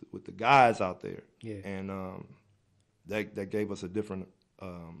the guys out there. And that gave us a different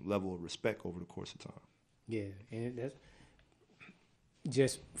level of respect over the course of time. Yeah, and that's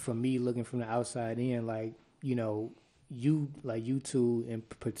just for me looking from the outside in, like, you know, you two in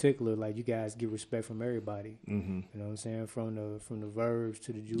particular, like, you guys get respect from everybody. You know what I'm saying? From the Verbs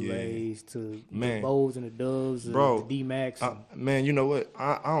to the Julays to the Bows and the Doves, the D-Max. Man, you know what?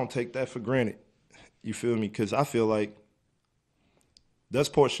 I don't take that for granted. You feel me? Because I feel like there's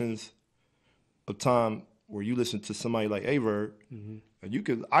portions of time where you listen to somebody like Averb, and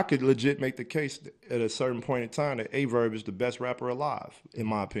I could legit make the case at a certain point in time that Averb is the best rapper alive, in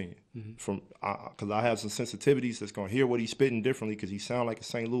my opinion. Because I have some sensitivities that's gonna hear what he's spitting differently, because he sound like a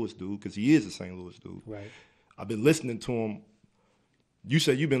St. Louis dude, because he is a St. Louis dude. Right. I've been listening to him. You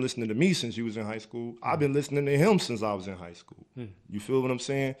said you've been listening to me since you was in high school. I've been listening to him since I was in high school. You feel what I'm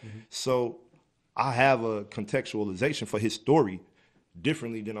saying? So I have a contextualization for his story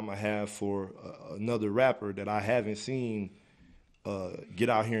differently than I'm gonna have for another rapper that I haven't seen get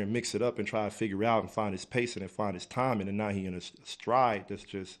out here and mix it up and try to figure out and find his pacing and find his timing, and now he in a stride that's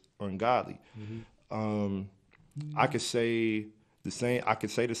just ungodly. I could say the same. I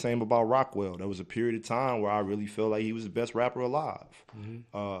could say the same about Rockwell. There was a period of time where I really felt like he was the best rapper alive.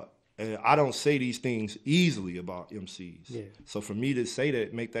 And I don't say these things easily about MCs. So for me to say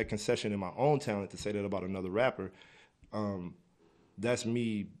that, make that concession in my own talent to say that about another rapper, that's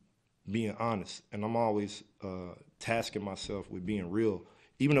me being honest. And I'm always tasking myself with being real,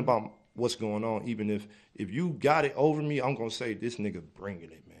 even about what's going on. Even if you got it over me, I'm going to say, this nigga bringing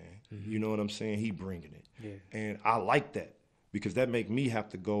it, man. You know what I'm saying? He bringing it. And I like that, because that make me have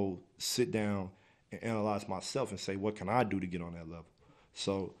to go sit down and analyze myself and say, what can I do to get on that level?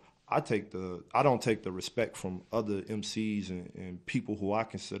 So I don't take the respect from other MCs and people who I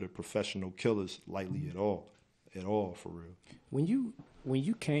consider professional killers lightly at all, for real. When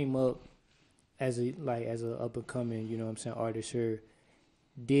you came up as a up and coming, you know what I'm saying, artist here,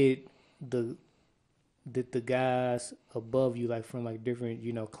 did the guys above you, like from like different,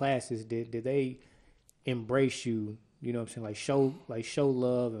 you know, classes, did they embrace you, you know what I'm saying, like show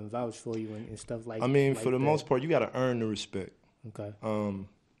love and vouch for you and stuff like that? I mean, for the most part, you got to earn the respect. Okay.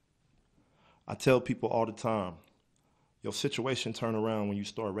 I tell people all the time, your situation turn around when you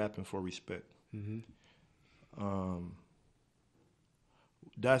start rapping for respect.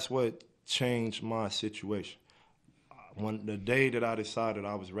 That's what changed my situation. The day that I decided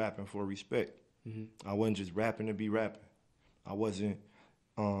I was rapping for respect, I wasn't just rapping to be rapping. I wasn't.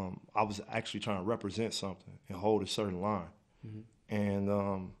 I was actually trying to represent something and hold a certain line,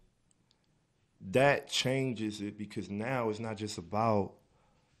 and that changes it, because now it's not just about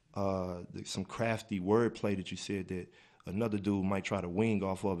some crafty wordplay that you said that another dude might try to wing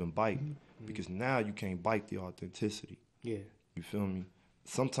off of and bite, because now you can't bite the authenticity. You feel me?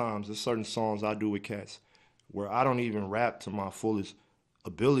 Sometimes there's certain songs I do with cats where I don't even rap to my fullest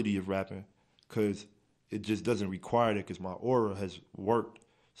ability of rapping, because it just doesn't require that, because my aura has worked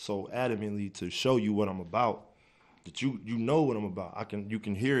so adamantly to show you what I'm about that you know what I'm about. You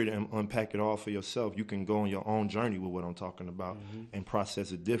can hear it and unpack it all for yourself. You can go on your own journey with what I'm talking about and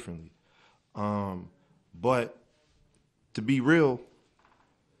process it differently. But to be real,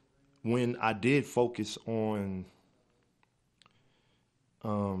 when I did focus on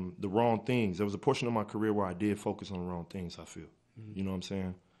the wrong things, there was a portion of my career where I did focus on the wrong things, I feel. You know what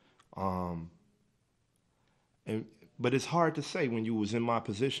I'm saying? But it's hard to say when you was in my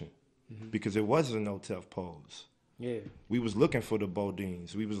position, because it wasn't no Tef Poes. Yeah. We was looking for the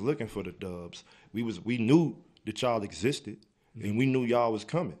Bodines. We was looking for the Dubs. We knew that y'all existed, and we knew y'all was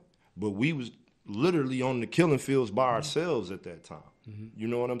coming. But we was literally on the killing fields by ourselves at that time. You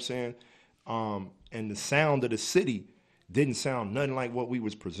know what I'm saying? And the sound of the city didn't sound nothing like what we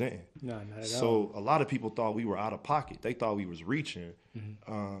was presenting. No, not at all. So a lot of people thought we were out of pocket. They thought we was reaching.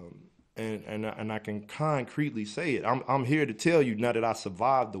 And I can concretely say it. I'm here to tell you now that I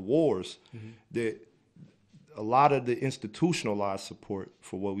survived the wars that a lot of the institutionalized support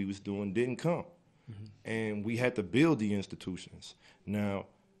for what we was doing didn't come. And we had to build the institutions. Now,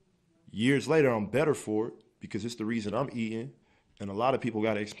 years later, I'm better for it because it's the reason I'm eating. And a lot of people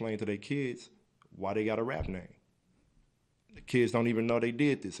got to explain to their kids why they got a rap name. The kids don't even know they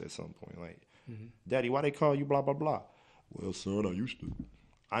did this at some point. Like, Daddy, why they call you blah, blah, blah? Well, son, I used to.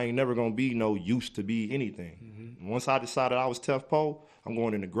 I ain't never going to be no used to be anything. Once I decided I was Tef Poe, I'm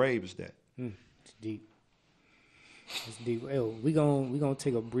going in the grave as that. It's deep. It's deep. Yo, we gonna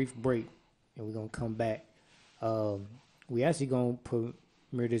take a brief break, and we're going to come back. We actually going to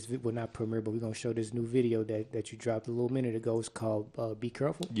premiere this, well, not premiere, but we're going to show this new video that you dropped a little minute ago. It's called Be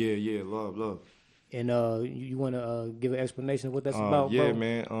Careful. Yeah, love. And you want to give an explanation of what that's about, yeah, bro?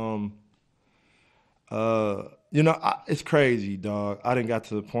 Man. You know, it's crazy, dog. I done got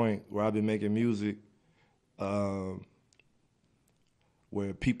to the point where I've been making music where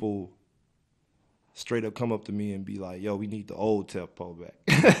people straight up come up to me and be like, yo, we need the old Tef Poe back.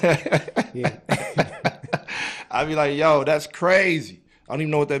 Yeah. I be like, yo, that's crazy. I don't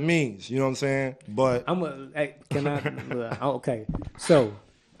even know what that means. You know what I'm saying? But okay. So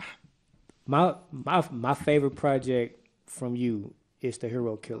my favorite project from you is The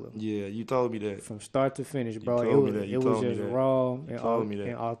Hero Killer. Yeah, you told me that. From start to finish, bro. It was just raw and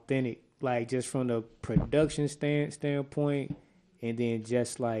authentic. Like, just from the production standpoint, and then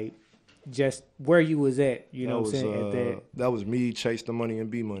just where you was at, you know what I'm saying? That was me, Chase the Money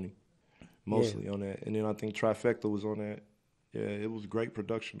and B Money, mostly on that. And then I think Trifecta was on that. Yeah, it was great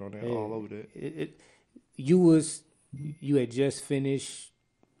production on that, all over that. You had just finished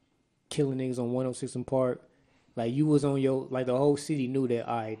killing niggas on 106 and Park. Like, you was on the whole city knew that,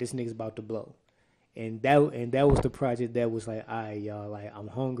 all right, this nigga's about to blow. And that was the project that was like, all right, y'all, like, I'm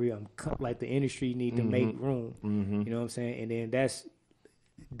hungry. Like, the industry need to make room. You know what I'm saying? And then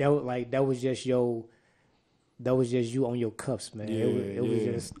that was just you on your cuffs, man. Yeah, it was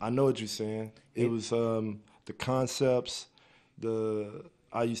just. I know what you're saying. It was the concepts.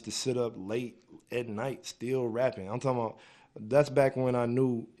 I used to sit up late at night still rapping. I'm talking about, that's back when I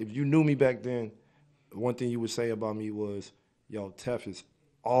knew, if you knew me back then, one thing you would say about me was, yo, Tef is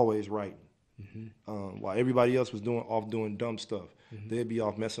always writing. While everybody else was doing dumb stuff. They'd be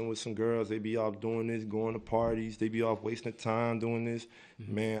off messing with some girls. They'd be off doing this, going to parties. They'd be off wasting time doing this.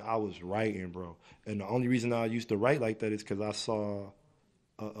 Man, I was writing, bro. And the only reason I used to write like that is because I saw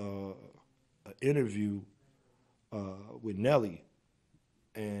an interview with Nelly,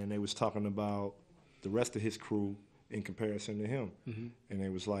 and they was talking about the rest of his crew in comparison to him. And they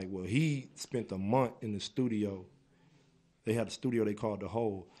was like, well, he spent a month in the studio. They had a studio they called The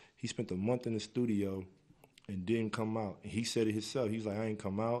Hole. He spent a month in the studio and didn't come out. And he said it himself. He was like, I ain't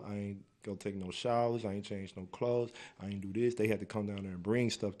come out. I ain't go take no showers. I ain't change no clothes. I ain't do this. They had to come down there and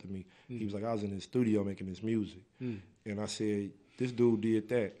bring stuff to me. He was like, I was in the studio making this music. And I said, this dude did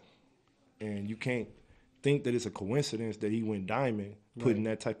that. And you can't think that it's a coincidence that he went diamond putting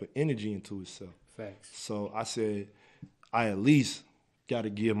that type of energy into himself. Facts. So I said, I at least got to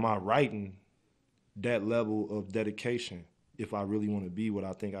give my writing that level of dedication if I really want to be what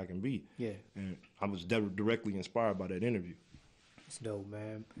I think I can be. Yeah. And I was directly inspired by that interview. It's dope,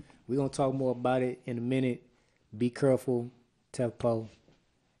 man. We're going to talk more about it in a minute. Be careful, Tef Poe.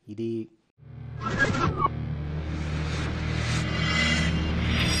 You dig?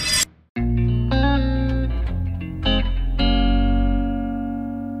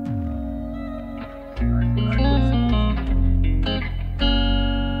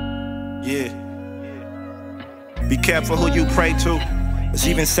 Be careful who you pray to, 'cause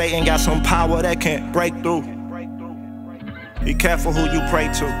even Satan got some power that can't break through. Be careful who you pray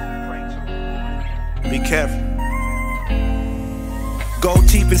to. Be careful. Go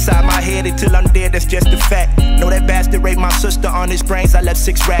deep inside my head until I'm dead, that's just a fact. Know that bastard raped my sister on his brains, I left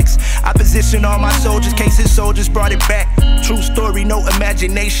 6 racks. I positioned all my soldiers, case his soldiers brought it back. True story, no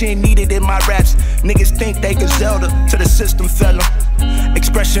imagination needed in my raps. Niggas think they Griselda, to the system fella.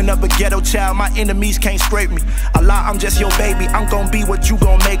 Expression of a ghetto child, my enemies can't scrape me. Allah, I'm just your baby, I'm gon' be what you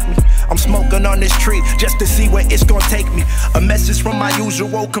gon' make me. I'm smoking on this tree, just to see where it's gon' take me. A message from my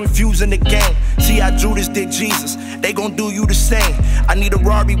usual, confusing the game. See how Judas did Jesus, they gon' do you the same. I need a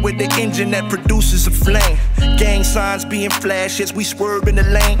Rari with the engine that produces a flame. Gang signs being flashed as we swerve in the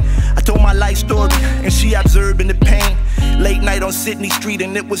lane. I told my life story and she observing the pain. Late night on Sydney Street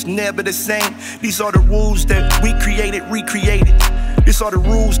and it was never the same. These are the rules that we created, recreated. These are the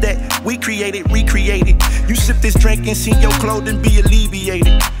rules that we created, recreated. You sip this drink and see your clothing be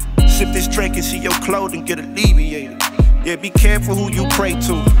alleviated. Sip this drink and see your clothing get alleviated. Yeah, be careful who you pray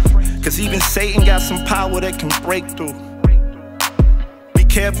to, cause even Satan got some power that can break through. Be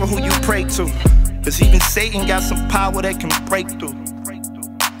careful who you pray to, cause even Satan got some power that can break through.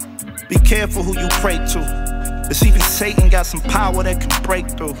 Be careful who you pray to, cause even Satan got some power that can break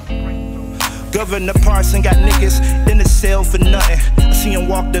through. Governor Parson got niggas in the cell for nothing. I see him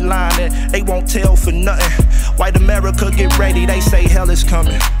walk the line and they won't tell for nothing. White America, get ready, they say hell is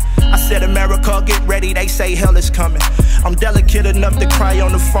coming. I said, America, get ready, they say hell is coming. I'm delicate enough to cry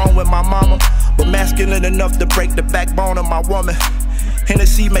on the phone with my mama, but masculine enough to break the backbone of my woman.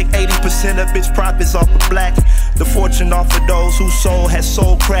 Hennessy make 80% of its profits off of black. The fortune off of those whose soul has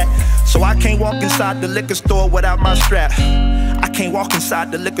soul crack. So I can't walk inside the liquor store without my strap. I can't walk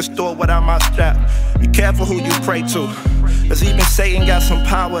inside the liquor store without my strap. Be careful who you pray to, cause even Satan got some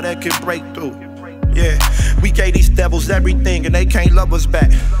power that can break through. Yeah, we gave these devils everything and they can't love us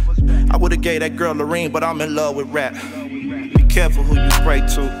back. I would've gave that girl Lorene, but I'm in love with rap. Be careful who you pray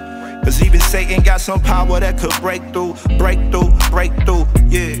to, cause even Satan got some power that could break through, break through, break through,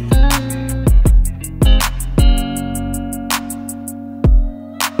 yeah.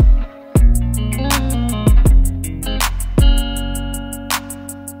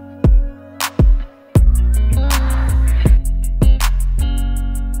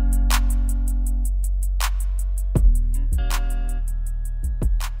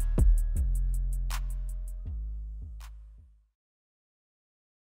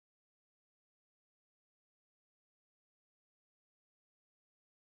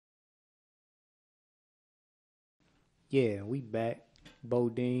 Yeah, we back.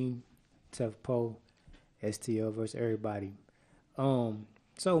 Bodine, Tef Poe, STL versus everybody.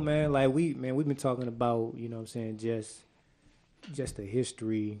 So man, like we've been talking about, you know what I'm saying, just the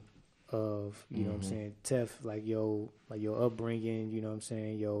history of, you know what I'm saying, Tef, like your upbringing, you know what I'm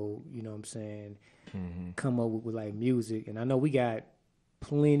saying, you know what I'm saying, come up with like music. And I know we got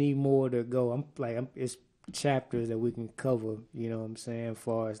plenty more to go. It's chapters that we can cover, you know what I'm saying, as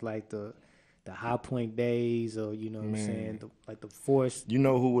far as like the High Point days, or you know what I'm saying, the force. You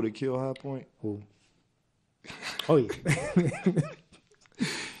know who would have killed High Point? Who? Oh yeah.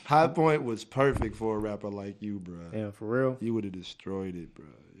 High Point was perfect for a rapper like you, bro. Yeah, for real. You would have destroyed it, bro.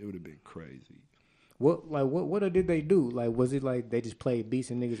 It would have been crazy. What did they do? Like, was it like they just played beats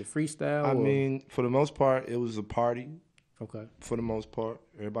and niggas a freestyle? I mean, for the most part, it was a party. Okay. For the most part,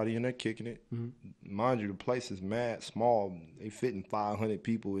 everybody in there kicking it. Mind you, the place is mad small. They fitting 500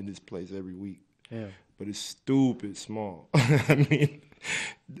 people in this place every week. Yeah. But it's stupid small. I mean,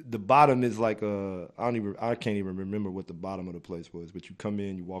 the bottom is like I can't even remember what the bottom of the place was. But you come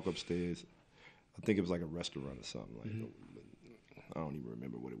in, you walk upstairs. I think it was like a restaurant or something. Like I don't even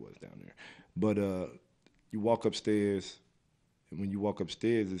remember what it was down there. But you walk upstairs, and when you walk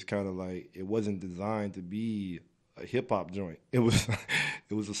upstairs, it's kind of like it wasn't designed to be a hip hop joint. It was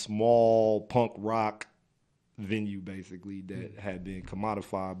a small punk rock venue basically that had been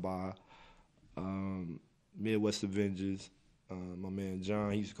commodified by Midwest Avengers. My man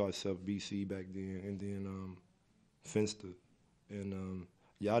John, he used to call himself BC back then, and then Finster. And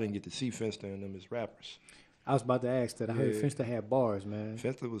y'all didn't get to see Finster and them as rappers. I was about to ask that. I heard Finster had bars, man.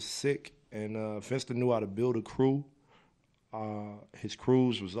 Finster was sick, and Finster knew how to build a crew. His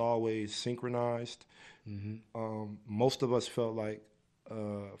crews was always synchronized. Most of us felt like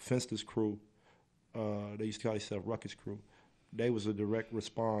Finster's crew, they used to call themselves Ruckus Crew. They was a direct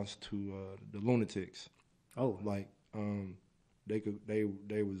response to the Lunatics. Oh, like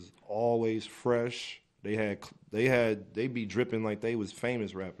they was always fresh. They be dripping like they was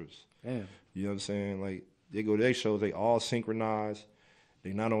famous rappers. Damn. You know what I'm saying? Like they go to their shows, they all synchronized.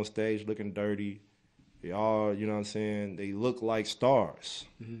 They not on stage looking dirty. They all, you know what I'm saying? They look like stars.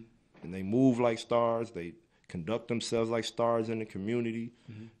 And they move like stars. They conduct themselves like stars in the community.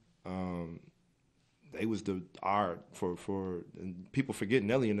 They was the art for and people forget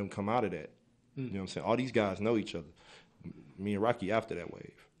Nelly and them come out of that. You know what I'm saying? All these guys know each other. Me and Rocky after that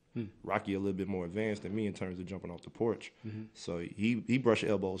wave. Rocky a little bit more advanced than me in terms of jumping off the porch. So he brushed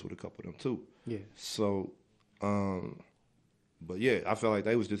elbows with a couple of them too. Yeah. So, but yeah, I felt like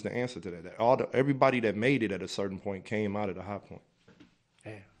they was just the answer to that. Everybody that made it at a certain point came out of the High Point.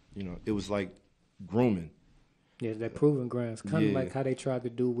 Yeah. You know, it was like grooming. Yeah, that proving grounds, kind of like how they tried to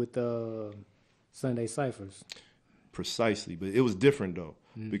do with Sunday Cyphers. Precisely, but it was different though,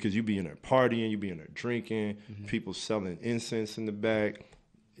 because you be in there partying, you be in there drinking, people selling incense in the back.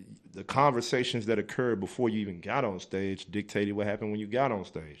 The conversations that occurred before you even got on stage dictated what happened when you got on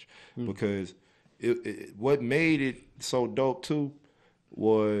stage, because what made it so dope too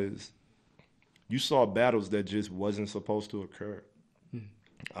was you saw battles that just wasn't supposed to occur.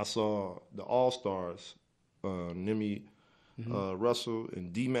 I saw the All-Stars, Nimi, Russell,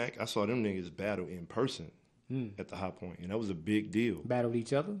 and D-Mac. I saw them niggas battle in person at the High Point, and that was a big deal. Battled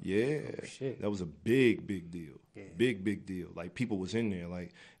each other? Yeah. Oh, shit. That was a big deal. Yeah. Big deal. Like, people was in there,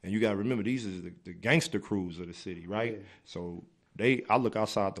 like, and you got to remember, these is the gangster crews of the city, right? Yeah. So I look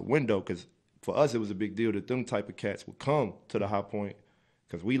outside the window, because for us, it was a big deal that them type of cats would come to the High Point,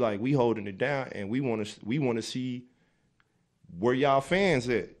 because we holding it down, and we want to see where y'all fans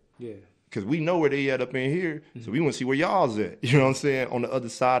at. Yeah. Because we know where they at up in here, so we want to see where y'all's at. You know what I'm saying? On the other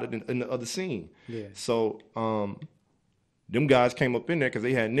side of in the other scene. Yeah. So them guys came up in there because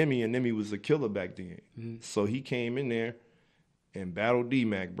they had Nimi, and Nimi was a killer back then. So he came in there and battled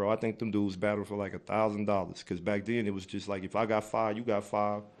D-Mac, bro. I think them dudes battled for like $1,000, because back then it was just like, if I got 5, you got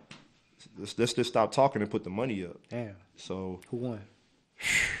 5. Let's just stop talking and put the money up. Damn. So who won?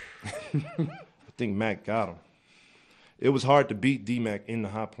 I think Mac got him. It was hard to beat D-Mac in the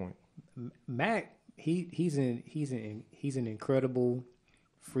High Point. Mac, he's an incredible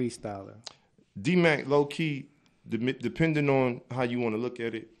freestyler. D-Mac, low key, depending on how you want to look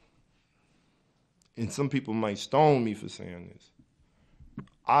at it, and some people might stone me for saying this,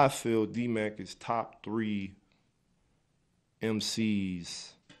 I feel D-Mac is top 3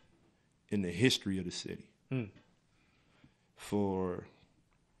 MCs in the history of the city. For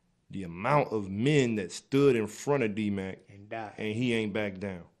the amount of men that stood in front of D-Mac and died, and he ain't back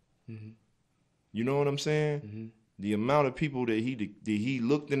down. You know what I'm saying? The amount of people that he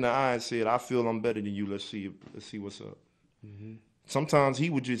looked in the eye and said, "I feel I'm better than you. Let's see what's up." Sometimes he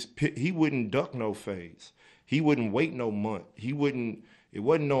wouldn't duck no phase. He wouldn't wait no month. It wasn't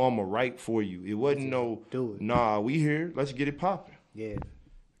no "I'ma write for you." It wasn't no "Nah, we here. Let's get it popping." Yeah.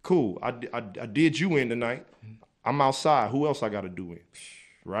 Cool. I did you in tonight. I'm outside. Who else I got to do in?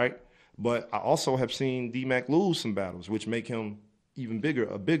 Right? But I also have seen D-Mac lose some battles, which make him even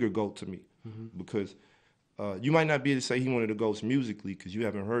a bigger GOAT to me. Because you might not be able to say he one of the GOATs musically, because you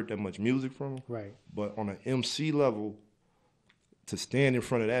haven't heard that much music from him. Right. But on an MC level, to stand in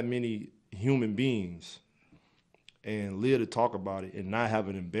front of that many human beings and live to talk about it and not have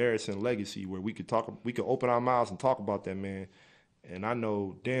an embarrassing legacy where we could open our mouths and talk about that man. And I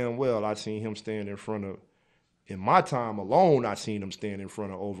know damn well I seen him stand in front of, in my time alone, I seen him stand in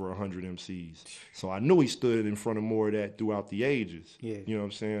front of over 100 MCs. So I knew he stood in front of more of that throughout the ages. Yeah. You know what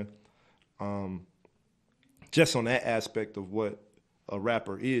I'm saying? Just on that aspect of what a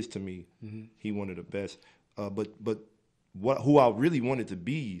rapper is to me, he one of the best. But who I really wanted to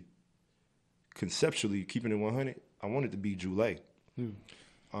be, conceptually, keeping it 100, I wanted to be Jule.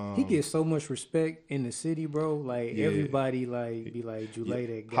 He gets so much respect in the city, bro. Like, everybody be like, Jule,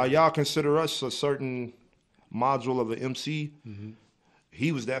 that guy. How y'all consider us a certain module of an MC,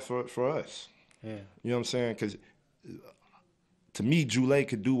 he was that for us. Yeah. You know what I'm saying? Because to me, Jule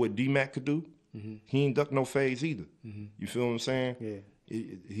could do what D-Mac could do. He ain't duck no phase either. You feel what I'm saying? Yeah.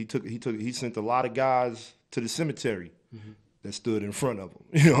 He sent a lot of guys to the cemetery that stood in front of him.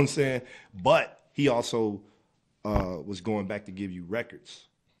 You know what I'm saying? But he also was going back to give you records.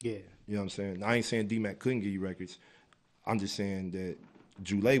 Yeah. You know what I'm saying? I ain't saying D-Mac couldn't give you records. I'm just saying that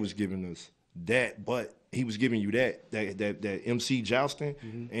Jule was giving us that, but he was giving you that MC jousting,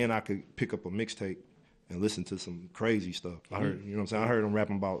 and I could pick up a mixtape and listen to some crazy stuff. I heard, you know what I'm saying? I heard him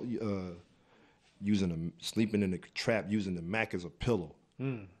rapping about sleeping in the trap, using the Mac as a pillow.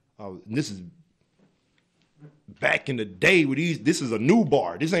 And this is back in the day with this is a new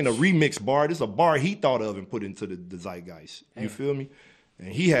bar. This ain't a remix bar. This is a bar he thought of and put into the zeitgeist. You feel me?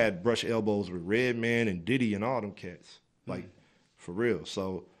 And he had brush elbows with Redman and Diddy and all them cats. Like, for real.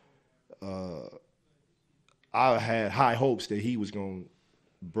 So I had high hopes that he was going to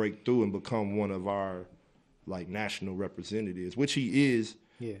break through and become one of our, like, national representatives, which he is.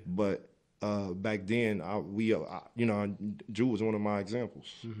 Yeah. But back then, Drew was one of my examples.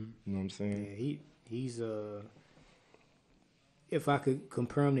 You know what I'm saying? Yeah, he's if I could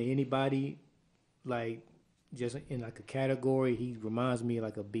compare him to anybody, like, just in like a category, he reminds me of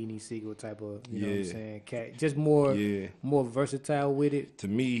like a Beanie Siegel type of, you know what I'm saying? Cat, just more versatile with it. To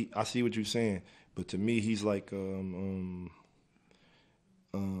me, I see what you're saying, but to me, he's like I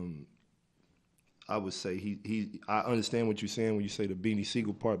would say I understand what you're saying when you say the Beanie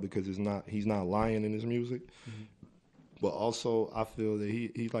Siegel part, because he's not lying in his music. But also, I feel that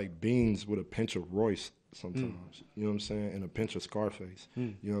he like Beans with a pinch of Royce sometimes. You know what I'm saying? And a pinch of Scarface.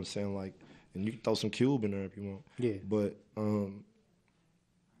 You know what I'm saying? Like, and you can throw some Cube in there if you want. Yeah. But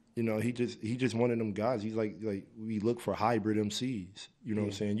you know, he just one of them guys. He's like we look for hybrid MCs. You know what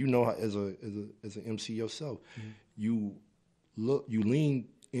I'm saying? You know, as an MC yourself, you lean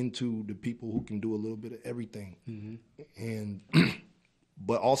into the people who can do a little bit of everything, and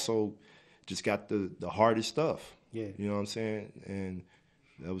but also just got the hardest stuff. Yeah, you know what I'm saying? And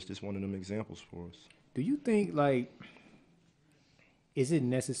that was just one of them examples for us. Do you think, like, is it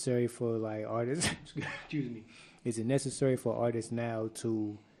necessary for, like, artists? Excuse me. Is it necessary for artists now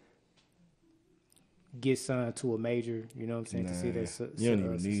to get signed to a major? You know what I'm saying? To see that you don't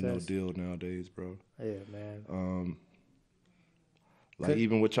even need no deal nowadays, bro. Yeah, man. Like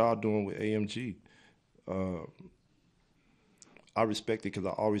even what y'all doing with AMG, I respect it because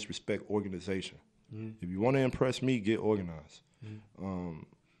I always respect organization. If you want to impress me, get organized.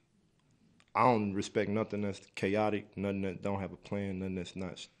 I don't respect nothing that's chaotic, nothing that don't have a plan, nothing that's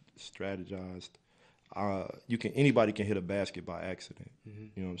not strategized. Anybody can hit a basket by accident.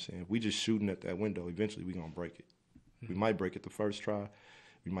 You know what I'm saying? If we just shooting at that window, eventually we gonna break it. We might break it the first try,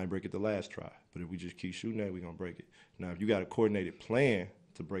 we might break it the last try. But if we just keep shooting at it, we gonna break it. Now, if you got a coordinated plan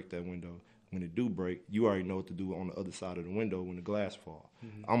to break that window, when it do break, you already know what to do on the other side of the window when the glass fall.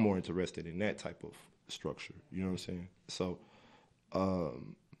 I'm more interested in that type of structure. You know what I'm saying? So,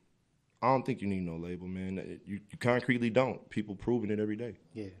 I don't think you need no label, man. You concretely don't. People proving it every day.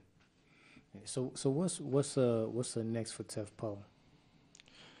 Yeah. So what's the next for Tef Poe?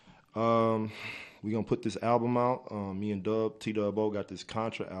 We gonna put this album out. Me and T-Dub-O got this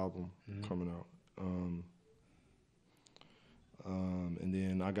Contra album coming out. And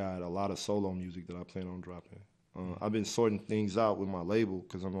then I got a lot of solo music that I plan on dropping. I've been sorting things out with my label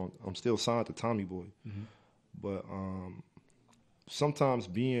because I'm still signed to Tommy Boy. But sometimes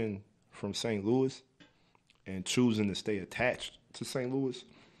being from St. Louis and choosing to stay attached to St. Louis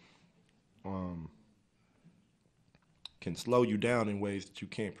can slow you down in ways that you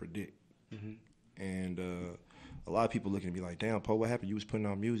can't predict. And a lot of people looking at me like, damn, Poe, what happened? You was putting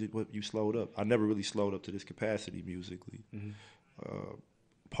out music, what, you slowed up. I never really slowed up to this capacity musically.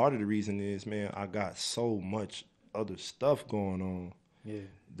 Part of the reason is, man, I got so much other stuff going on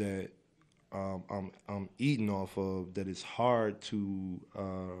that I'm eating off of, that it's hard to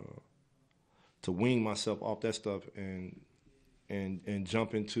wean myself off that stuff and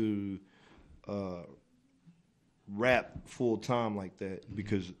jump into rap full time like that,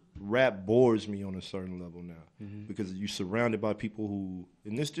 because rap bores me on a certain level now. Because you're surrounded by people who,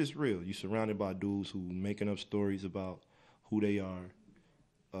 and this just real, you're surrounded by dudes who making up stories about who they are.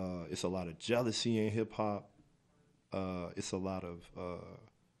 It's a lot of jealousy in hip hop. It's a lot of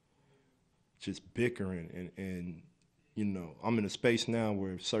just bickering, and you know, I'm in a space now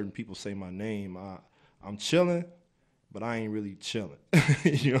where if certain people say my name, I'm chilling, but I ain't really chilling.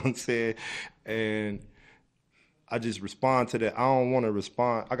 You know what I'm saying? And I just respond to that. I don't want to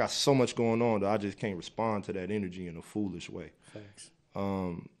respond. I got so much going on that I just can't respond to that energy in a foolish way. Thanks.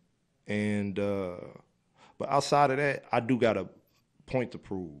 But outside of that, I do got a point to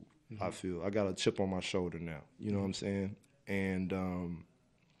prove. I feel I got a chip on my shoulder now. You know what I'm saying? And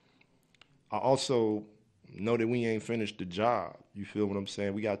I also know that we ain't finished the job. You feel what I'm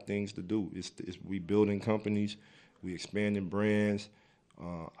saying? We got things to do. We building companies, we expanding brands.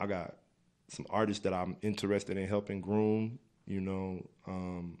 I got some artists that I'm interested in helping groom. You know,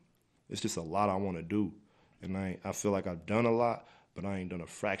 it's just a lot I want to do, and I feel like I've done a lot, but I ain't done a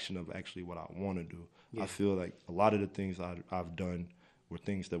fraction of actually what I want to do. I feel like a lot of the things I've done were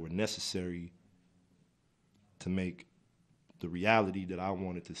things that were necessary to make the reality that I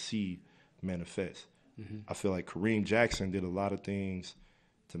wanted to see manifest. I feel like Kareem Jackson did a lot of things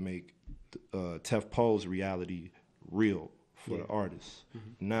to make Tef Poe's reality real for the artists.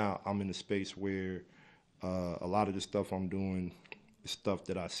 Now I'm in a space where a lot of the stuff I'm doing is stuff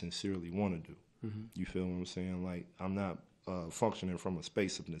that I sincerely want to do. You feel what I'm saying? Like, I'm not functioning from a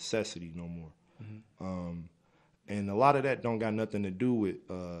space of necessity no more. And a lot of that don't got nothing to do with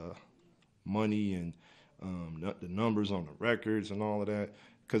money and the numbers on the records and all of that.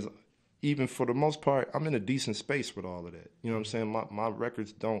 Because even for the most part, I'm in a decent space with all of that. You know what I'm saying? My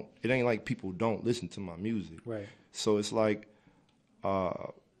records don't, it ain't like people don't listen to my music. Right. So it's like,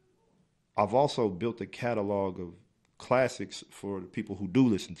 I've also built a catalog of classics for the people who do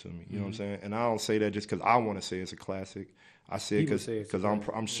listen to me. You know what I'm saying? And I don't say that just because I want to say it's a classic. I say it because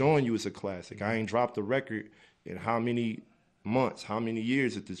I'm showing you it's a classic. I ain't dropped a record in how many months, how many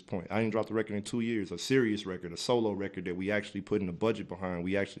years at this point? I didn't drop the record in 2 years, a serious record, a solo record that we actually put in a budget behind.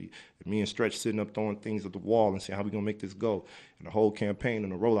 Me and Stretch sitting up throwing things at the wall and saying, how we gonna make this go? And the whole campaign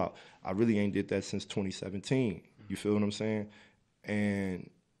and the rollout. I really ain't did that since 2017. You feel what I'm saying? And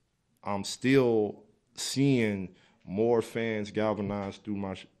I'm still seeing more fans galvanized through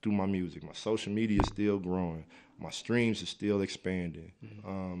my music. My social media is still growing. My streams are still expanding.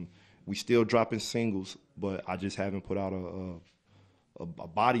 We still dropping singles, but I just haven't put out a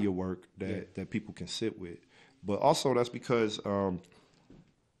body of work that people can sit with. But also that's because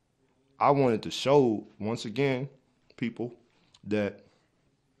I wanted to show, once again, people that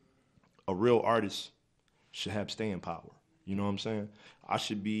a real artist should have staying power. You know what I'm saying? I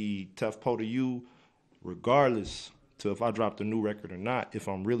should be Tef Poe to you regardless to if I dropped a new record or not, if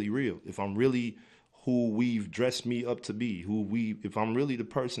I'm really real, if I'm really who we've dressed me up to be, if I'm really the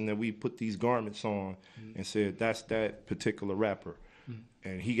person that we put these garments on and said, that's that particular rapper.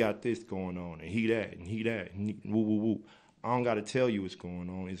 And he got this going on, and he that, and woo, woo, woo. I don't got to tell you what's going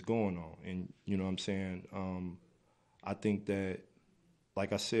on. It's going on. And you know what I'm saying? I think that,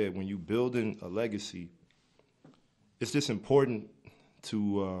 like I said, when you building a legacy, it's just important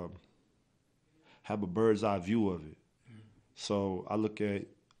to have a bird's eye view of it. So I look at,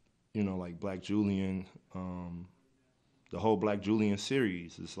 like Black Julian, the whole Black Julian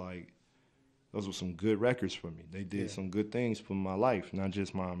series. It's like, those were some good records for me. They did some good things for my life, not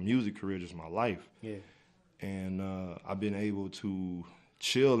just my music career, just my life. Yeah. And I've been able to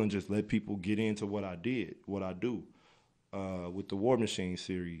chill and just let people get into what I do. With the War Machine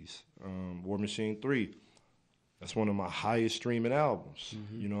series, War Machine 3, that's one of my highest streaming albums.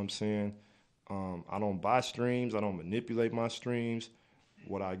 You know what I'm saying? I don't buy streams. I don't manipulate my streams.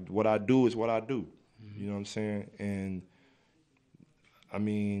 What I do is what I do. You know what I'm saying? And I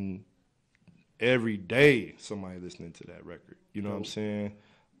mean, every day somebody listening to that record. You know what I'm saying?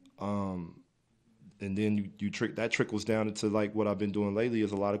 And then that trickles down into like what I've been doing lately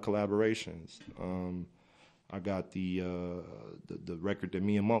is a lot of collaborations. I got the record that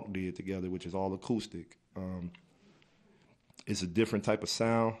me and Monk did together, which is all acoustic. It's a different type of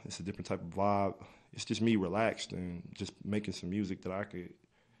sound. It's a different type of vibe. It's just me relaxed and just making some music that I could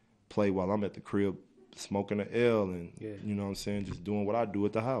play while I'm at the crib smoking an L and, you know what I'm saying, just doing what I do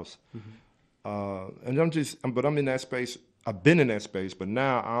at the house. And I'm in that space. I've been in that space, but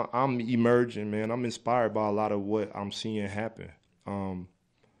now I'm emerging, man. I'm inspired by a lot of what I'm seeing happen.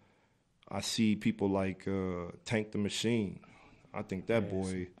 I see people like Tank the Machine. I think that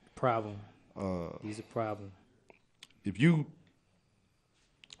boy... Problem. He's a problem. If you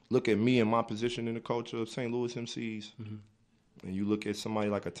look at me and my position in the culture of St. Louis MCs, and you look at somebody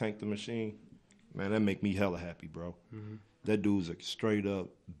like a Tank the Machine, man, that make me hella happy, bro. That dude's a straight up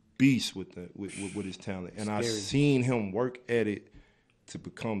beast with his talent. And I've seen him work at it to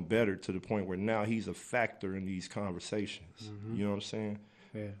become better to the point where now he's a factor in these conversations. You know what I'm saying?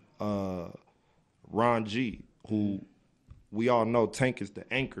 Yeah. Ron G, who we all know Tank is the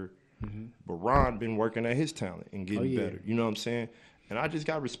anchor, but Ron been working at his talent and getting better. You know what I'm saying? And I just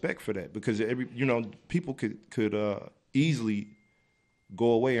got respect for that because people could easily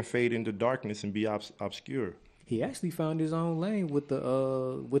go away and fade into darkness and be obscure. He actually found his own lane with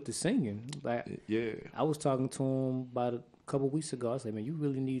the singing. Like, I was talking to him about a couple weeks ago. I said, man, you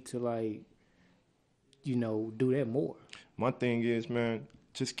really need to do that more. My thing is, man,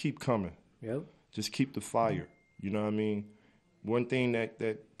 just keep coming. Yep. Just keep the fire. You know what I mean? One thing that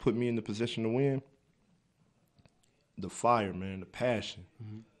put me in the position to win, the fire, man, the passion.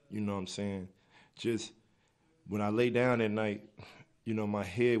 You know what I'm saying? Just when I lay down at night, my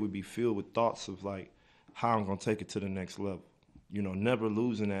head would be filled with thoughts of like how I'm gonna take it to the next level. Never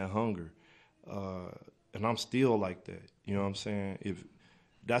losing that hunger. And I'm still like that. You know what I'm saying?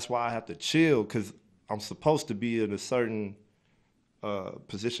 That's why I have to chill, because I'm supposed to be in a certain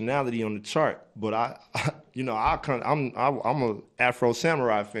positionality on the chart, but I'm a Afro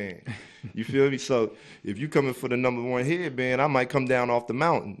Samurai fan. You feel me? So if you coming for the number one headband, I might come down off the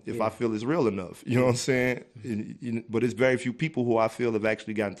mountain if I feel it's real enough. You know what I'm saying? But it's very few people who I feel have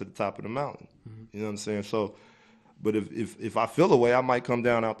actually gotten to the top of the mountain. You know what I'm saying? So, but if I feel a way, I might come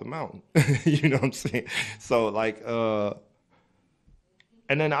down out the mountain. You know what I'm saying? So like, and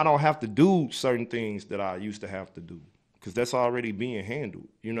then I don't have to do certain things that I used to have to do, because that's already being handled.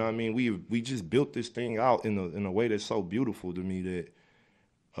 You know what I mean? We just built this thing out in a way that's so beautiful to me that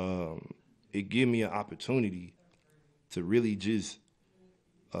it gave me an opportunity to really just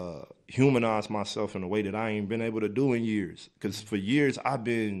humanize myself in a way that I ain't been able to do in years. Because for years I've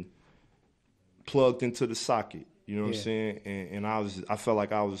been plugged into the socket. You know what I'm saying? And I felt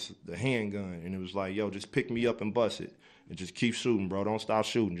like I was the handgun, and it was like, yo, just pick me up and bust it. and just keep shooting, bro. Don't stop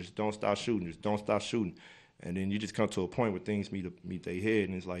shooting. Just don't stop shooting. Just don't stop shooting. And then you just come to a point where things meet their head,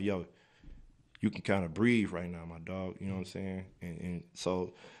 and it's like, yo, you can kind of breathe right now, my dog. You know what I'm saying? And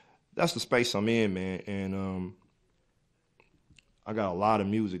so that's the space I'm in, man. And I got a lot of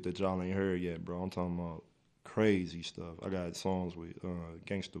music that y'all ain't heard yet, bro. I'm talking about crazy stuff. I got songs with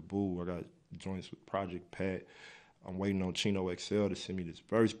Gangsta Boo. I got joints with Project Pat. I'm waiting on Chino XL to send me this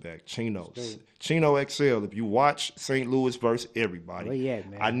verse back. Chino XL, if you watch St. Louis verse, everybody. Where you at,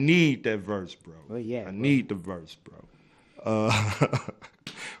 man? I need that verse, bro. Where you at, I bro? need the verse, bro.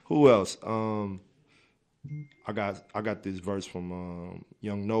 Who else? I got this verse from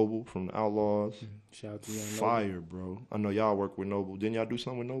Young Noble from the Outlaws. Shout out to Young Noble. Fire, bro. I know y'all work with Noble. Didn't y'all do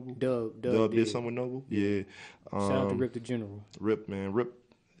something with Noble? Dub did something with Noble? Yeah. Shout out to Rip the General. Rip, man. Rip,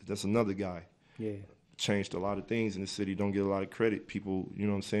 that's another guy. Yeah. Changed a lot of things in the city. Don't get a lot of credit. People, you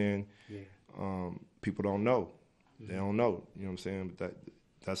know what I'm saying? Yeah. People don't know. They don't know. You know what I'm saying? But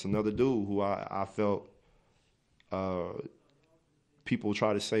that's another dude who I felt people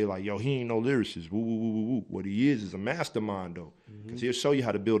try to say, like, yo, he ain't no lyricist. Woo, woo, woo, woo, woo. What he is a mastermind, though. Because he'll show you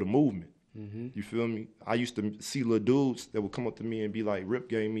how to build a movement. You feel me? I used to see little dudes that would come up to me and be like, Rip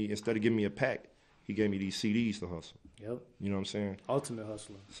gave me, instead of giving me a pack, he gave me these CDs to hustle. Yep. You know what I'm saying? Ultimate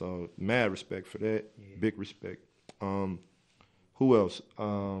hustler. So mad respect for that. Yeah. Big respect. Who else?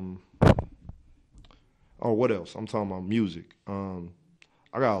 What else? I'm talking about music. I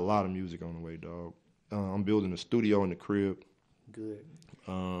got a lot of music on the way, dog. I'm building a studio in the crib. Good.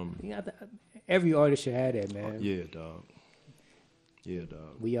 Every artist should have that, man. Yeah, dog. Yeah,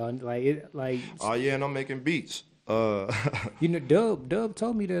 dog. We all like it. Like. Oh yeah, and I'm making beats. You know, Dub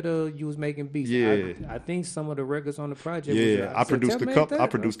told me that you was making beats. Yeah, I think some of the records on the project. Yeah, I produced a couple. I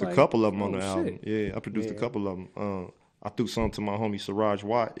produced a couple of them on the album. Shit. Yeah, I produced a couple of them. I threw some to my homie Siraj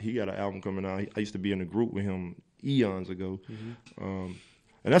Watt. He got an album coming out. I used to be in a group with him eons ago. And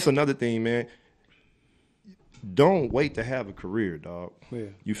that's another thing, man. Don't wait to have a career, dog. Yeah.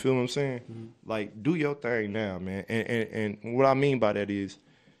 You feel what I'm saying? Like, do your thing now, man. And what I mean by that is,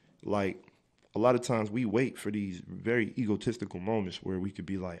 like, a lot of times we wait for these very egotistical moments where we could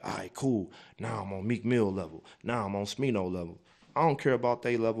be like, all right, cool. Now I'm on Meek Mill level. Now I'm on Smino level. I don't care about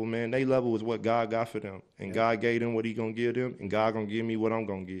their level, man. Their level is what God got for them. And God gave them what he going to give them. And God going to give me what I'm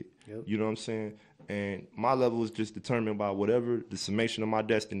going to get. Yep. You know what I'm saying? And my level is just determined by whatever the summation of my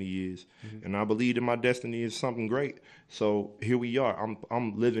destiny is. And I believe that my destiny is something great. So here we are.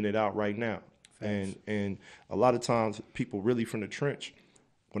 I'm living it out right now. And a lot of times people really from the trench,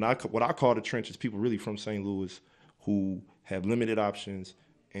 what I call the trench is people really from St. Louis who have limited options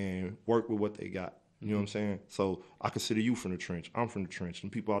and work with what they got. You know what I'm saying? So I consider you from the trench. I'm from the trench.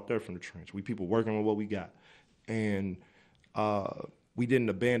 And people out there from the trench. We people working with what we got. And we didn't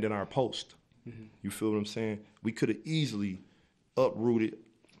abandon our post. You feel what I'm saying? We could have easily uprooted.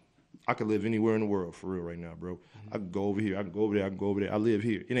 I could live anywhere in the world for real right now, bro. I could go over here. I could go over there. I could go over there. I live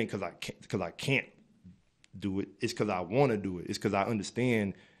here. It ain't because I can't do it. It's because I want to do it. It's because I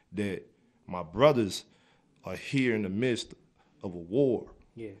understand that my brothers are here in the midst of a war.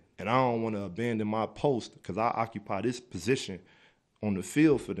 Yeah. And I don't want to abandon my post because I occupy this position on the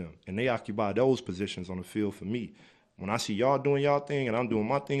field for them. And they occupy those positions on the field for me. When I see y'all doing y'all thing and I'm doing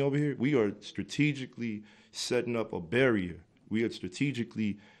my thing over here, we are strategically setting up a barrier. We are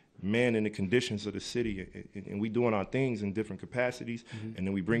strategically manning the conditions of the city, and we doing our things in different capacities, and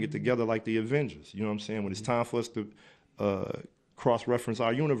then we bring it together like the Avengers. You know what I'm saying? When it's time for us to cross-reference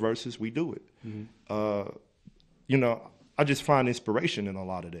our universes, we do it. You know, I just find inspiration in a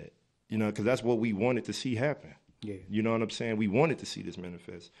lot of that, you know, because that's what we wanted to see happen. Yeah. You know what I'm saying? We wanted to see this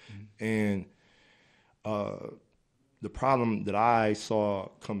manifest. And the problem that I saw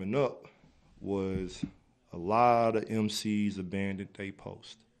coming up was a lot of MCs abandoned their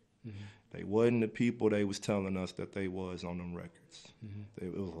post. They wasn't the people they was telling us that they was on them records. There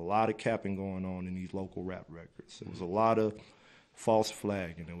was a lot of capping going on in these local rap records. There was a lot of false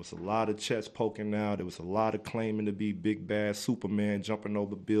flagging. There was a lot of chest poking out. There was a lot of claiming to be big bad Superman, jumping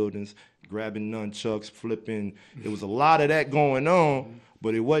over buildings, grabbing nunchucks, flipping. There was a lot of that going on,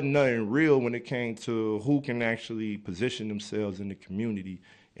 but it wasn't nothing real when it came to who can actually position themselves in the community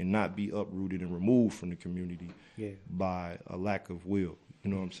and not be uprooted and removed from the community by a lack of will. You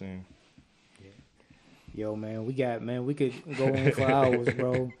know what I'm saying? Yeah. Yo, man, we could go on for hours,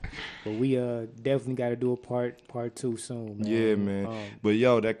 bro. But we definitely got to do a part 2 soon, man. Yeah, man. But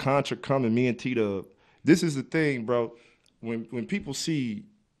yo, that Contra coming, me and T-Dub. This is the thing, bro. When people see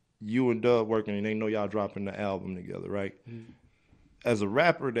you and Dub working and they know y'all dropping the album together, right? As a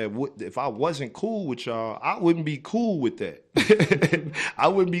rapper, if I wasn't cool with y'all, I wouldn't be cool with that. I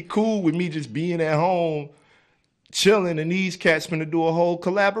wouldn't be cool with me just being at home chilling, and these cats finna do a whole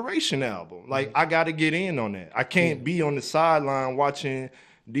collaboration album. Like, I gotta get in on that. I can't be on the sideline watching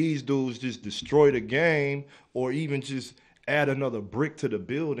these dudes just destroy the game or even just add another brick to the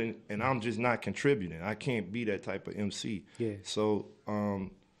building, and I'm just not contributing. I can't be that type of MC. Yeah. So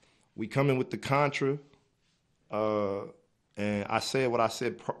we come in with the Contra, and I said what I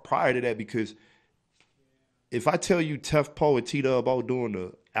said prior to that, because if I tell you Tef Poe and STLvsErrbody doing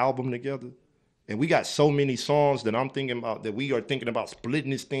the album together, and we got so many songs that I'm thinking about, that we are thinking about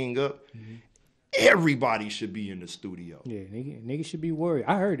splitting this thing up, everybody should be in the studio. Yeah, nigga should be worried.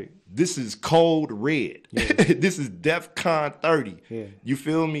 I heard it. This is code red. Yeah. This is DEFCON 30. Yeah. You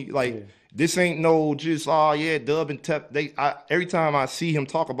feel me? Like, this ain't no just, oh yeah, Dub and Tef. Every time I see him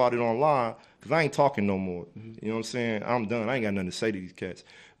talk about it online, because I ain't talking no more. You know what I'm saying? I'm done. I ain't got nothing to say to these cats.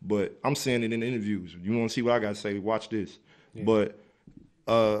 But I'm saying it in interviews. You want to see what I got to say? Watch this. Yeah. But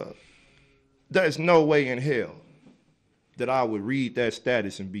there's no way in hell that I would read that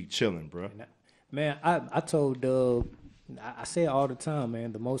status and be chilling, bro. Man, I told Dub, I say it all the time,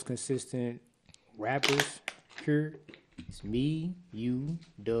 man, the most consistent rappers here is me, you,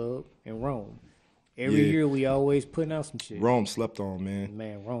 Dub, and Rome. Every year we always putting out some shit. Rome slept on, man.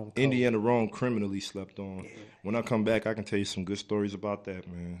 Man, Rome. Cold. Indiana Rome criminally slept on. Yeah. When I come back, I can tell you some good stories about that,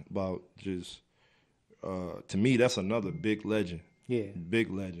 man. About just, to me, that's another big legend. Yeah.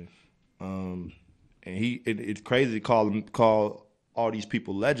 Big legend. And it's crazy to call all these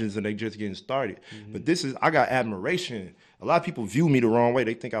people legends, and they just getting started. But I got admiration. A lot of people view me the wrong way.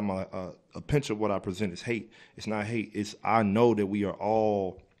 They think I'm a pinch of what I present is hate. It's not hate. I know that we are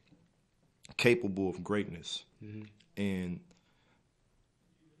all capable of greatness. And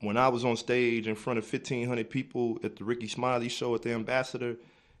when I was on stage in front of 1,500 people at the Ricky Smiley show at the Ambassador,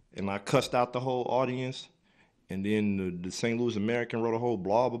 and I cussed out the whole audience, and then the St. Louis American wrote a whole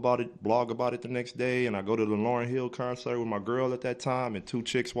blog about it the next day, and I go to the Lauryn Hill concert with my girl at that time, and 2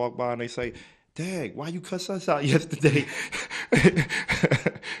 chicks walk by and they say, "Dag, why you cuss us out yesterday?"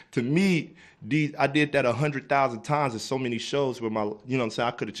 To me, I did that 100,000 times at so many shows where you know what I'm saying,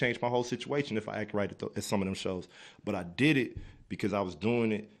 I could have changed my whole situation if I act right at some of them shows. But I did it because I was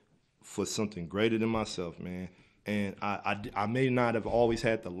doing it for something greater than myself, man. And I may not have always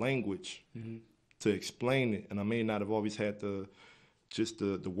had the language to explain it, and I may not have always had the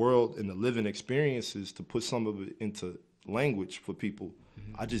world and the living experiences to put some of it into language for people.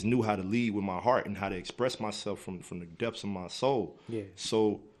 I just knew how to lead with my heart and how to express myself from the depths of my soul. Yeah.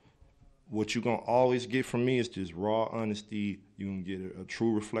 So what you're going to always get from me is just raw honesty. You can get a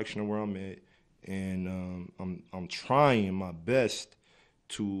true reflection of where I'm at. And I'm trying my best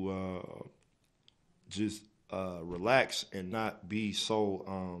to just relax and not be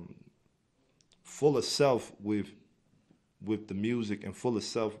so full of self with the music, and full of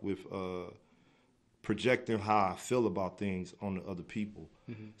self with projecting how I feel about things on the other people.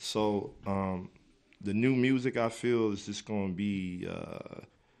 So the new music, I feel, is just going to be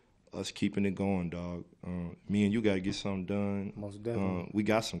us keeping it going, dog. Me and you got to get something done. Most definitely. We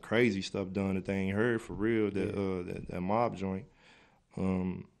got some crazy stuff done that they ain't heard for real, that mob joint.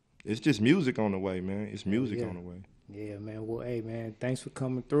 It's just music on the way, man. It's music on the way. Yeah, man. Well, hey, man, thanks for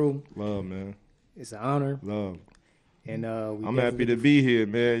coming through. Love, man. It's an honor. Love. And I'm happy to be here,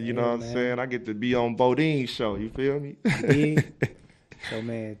 man. You know what I'm saying? I get to be on Bodine's show. You feel me? So,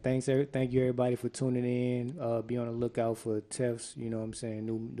 man, thank you, everybody, for tuning in. Be on the lookout for Tef's, you know what I'm saying,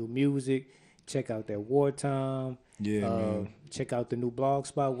 new music. Check out that Wartime. Yeah, man. Check out the new blog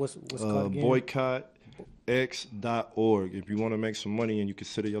spot. What's called again? boycottx.org. If you want to make some money and you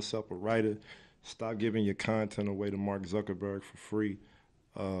consider yourself a writer, stop giving your content away to Mark Zuckerberg for free.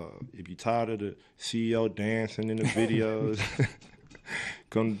 If you're tired of the CEO dancing in the videos,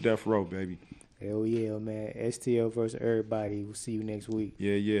 come to Death Row, baby. Hell yeah, man. STL vs. Everybody. We'll see you next week.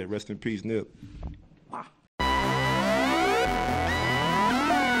 Yeah. Rest in peace, Nip.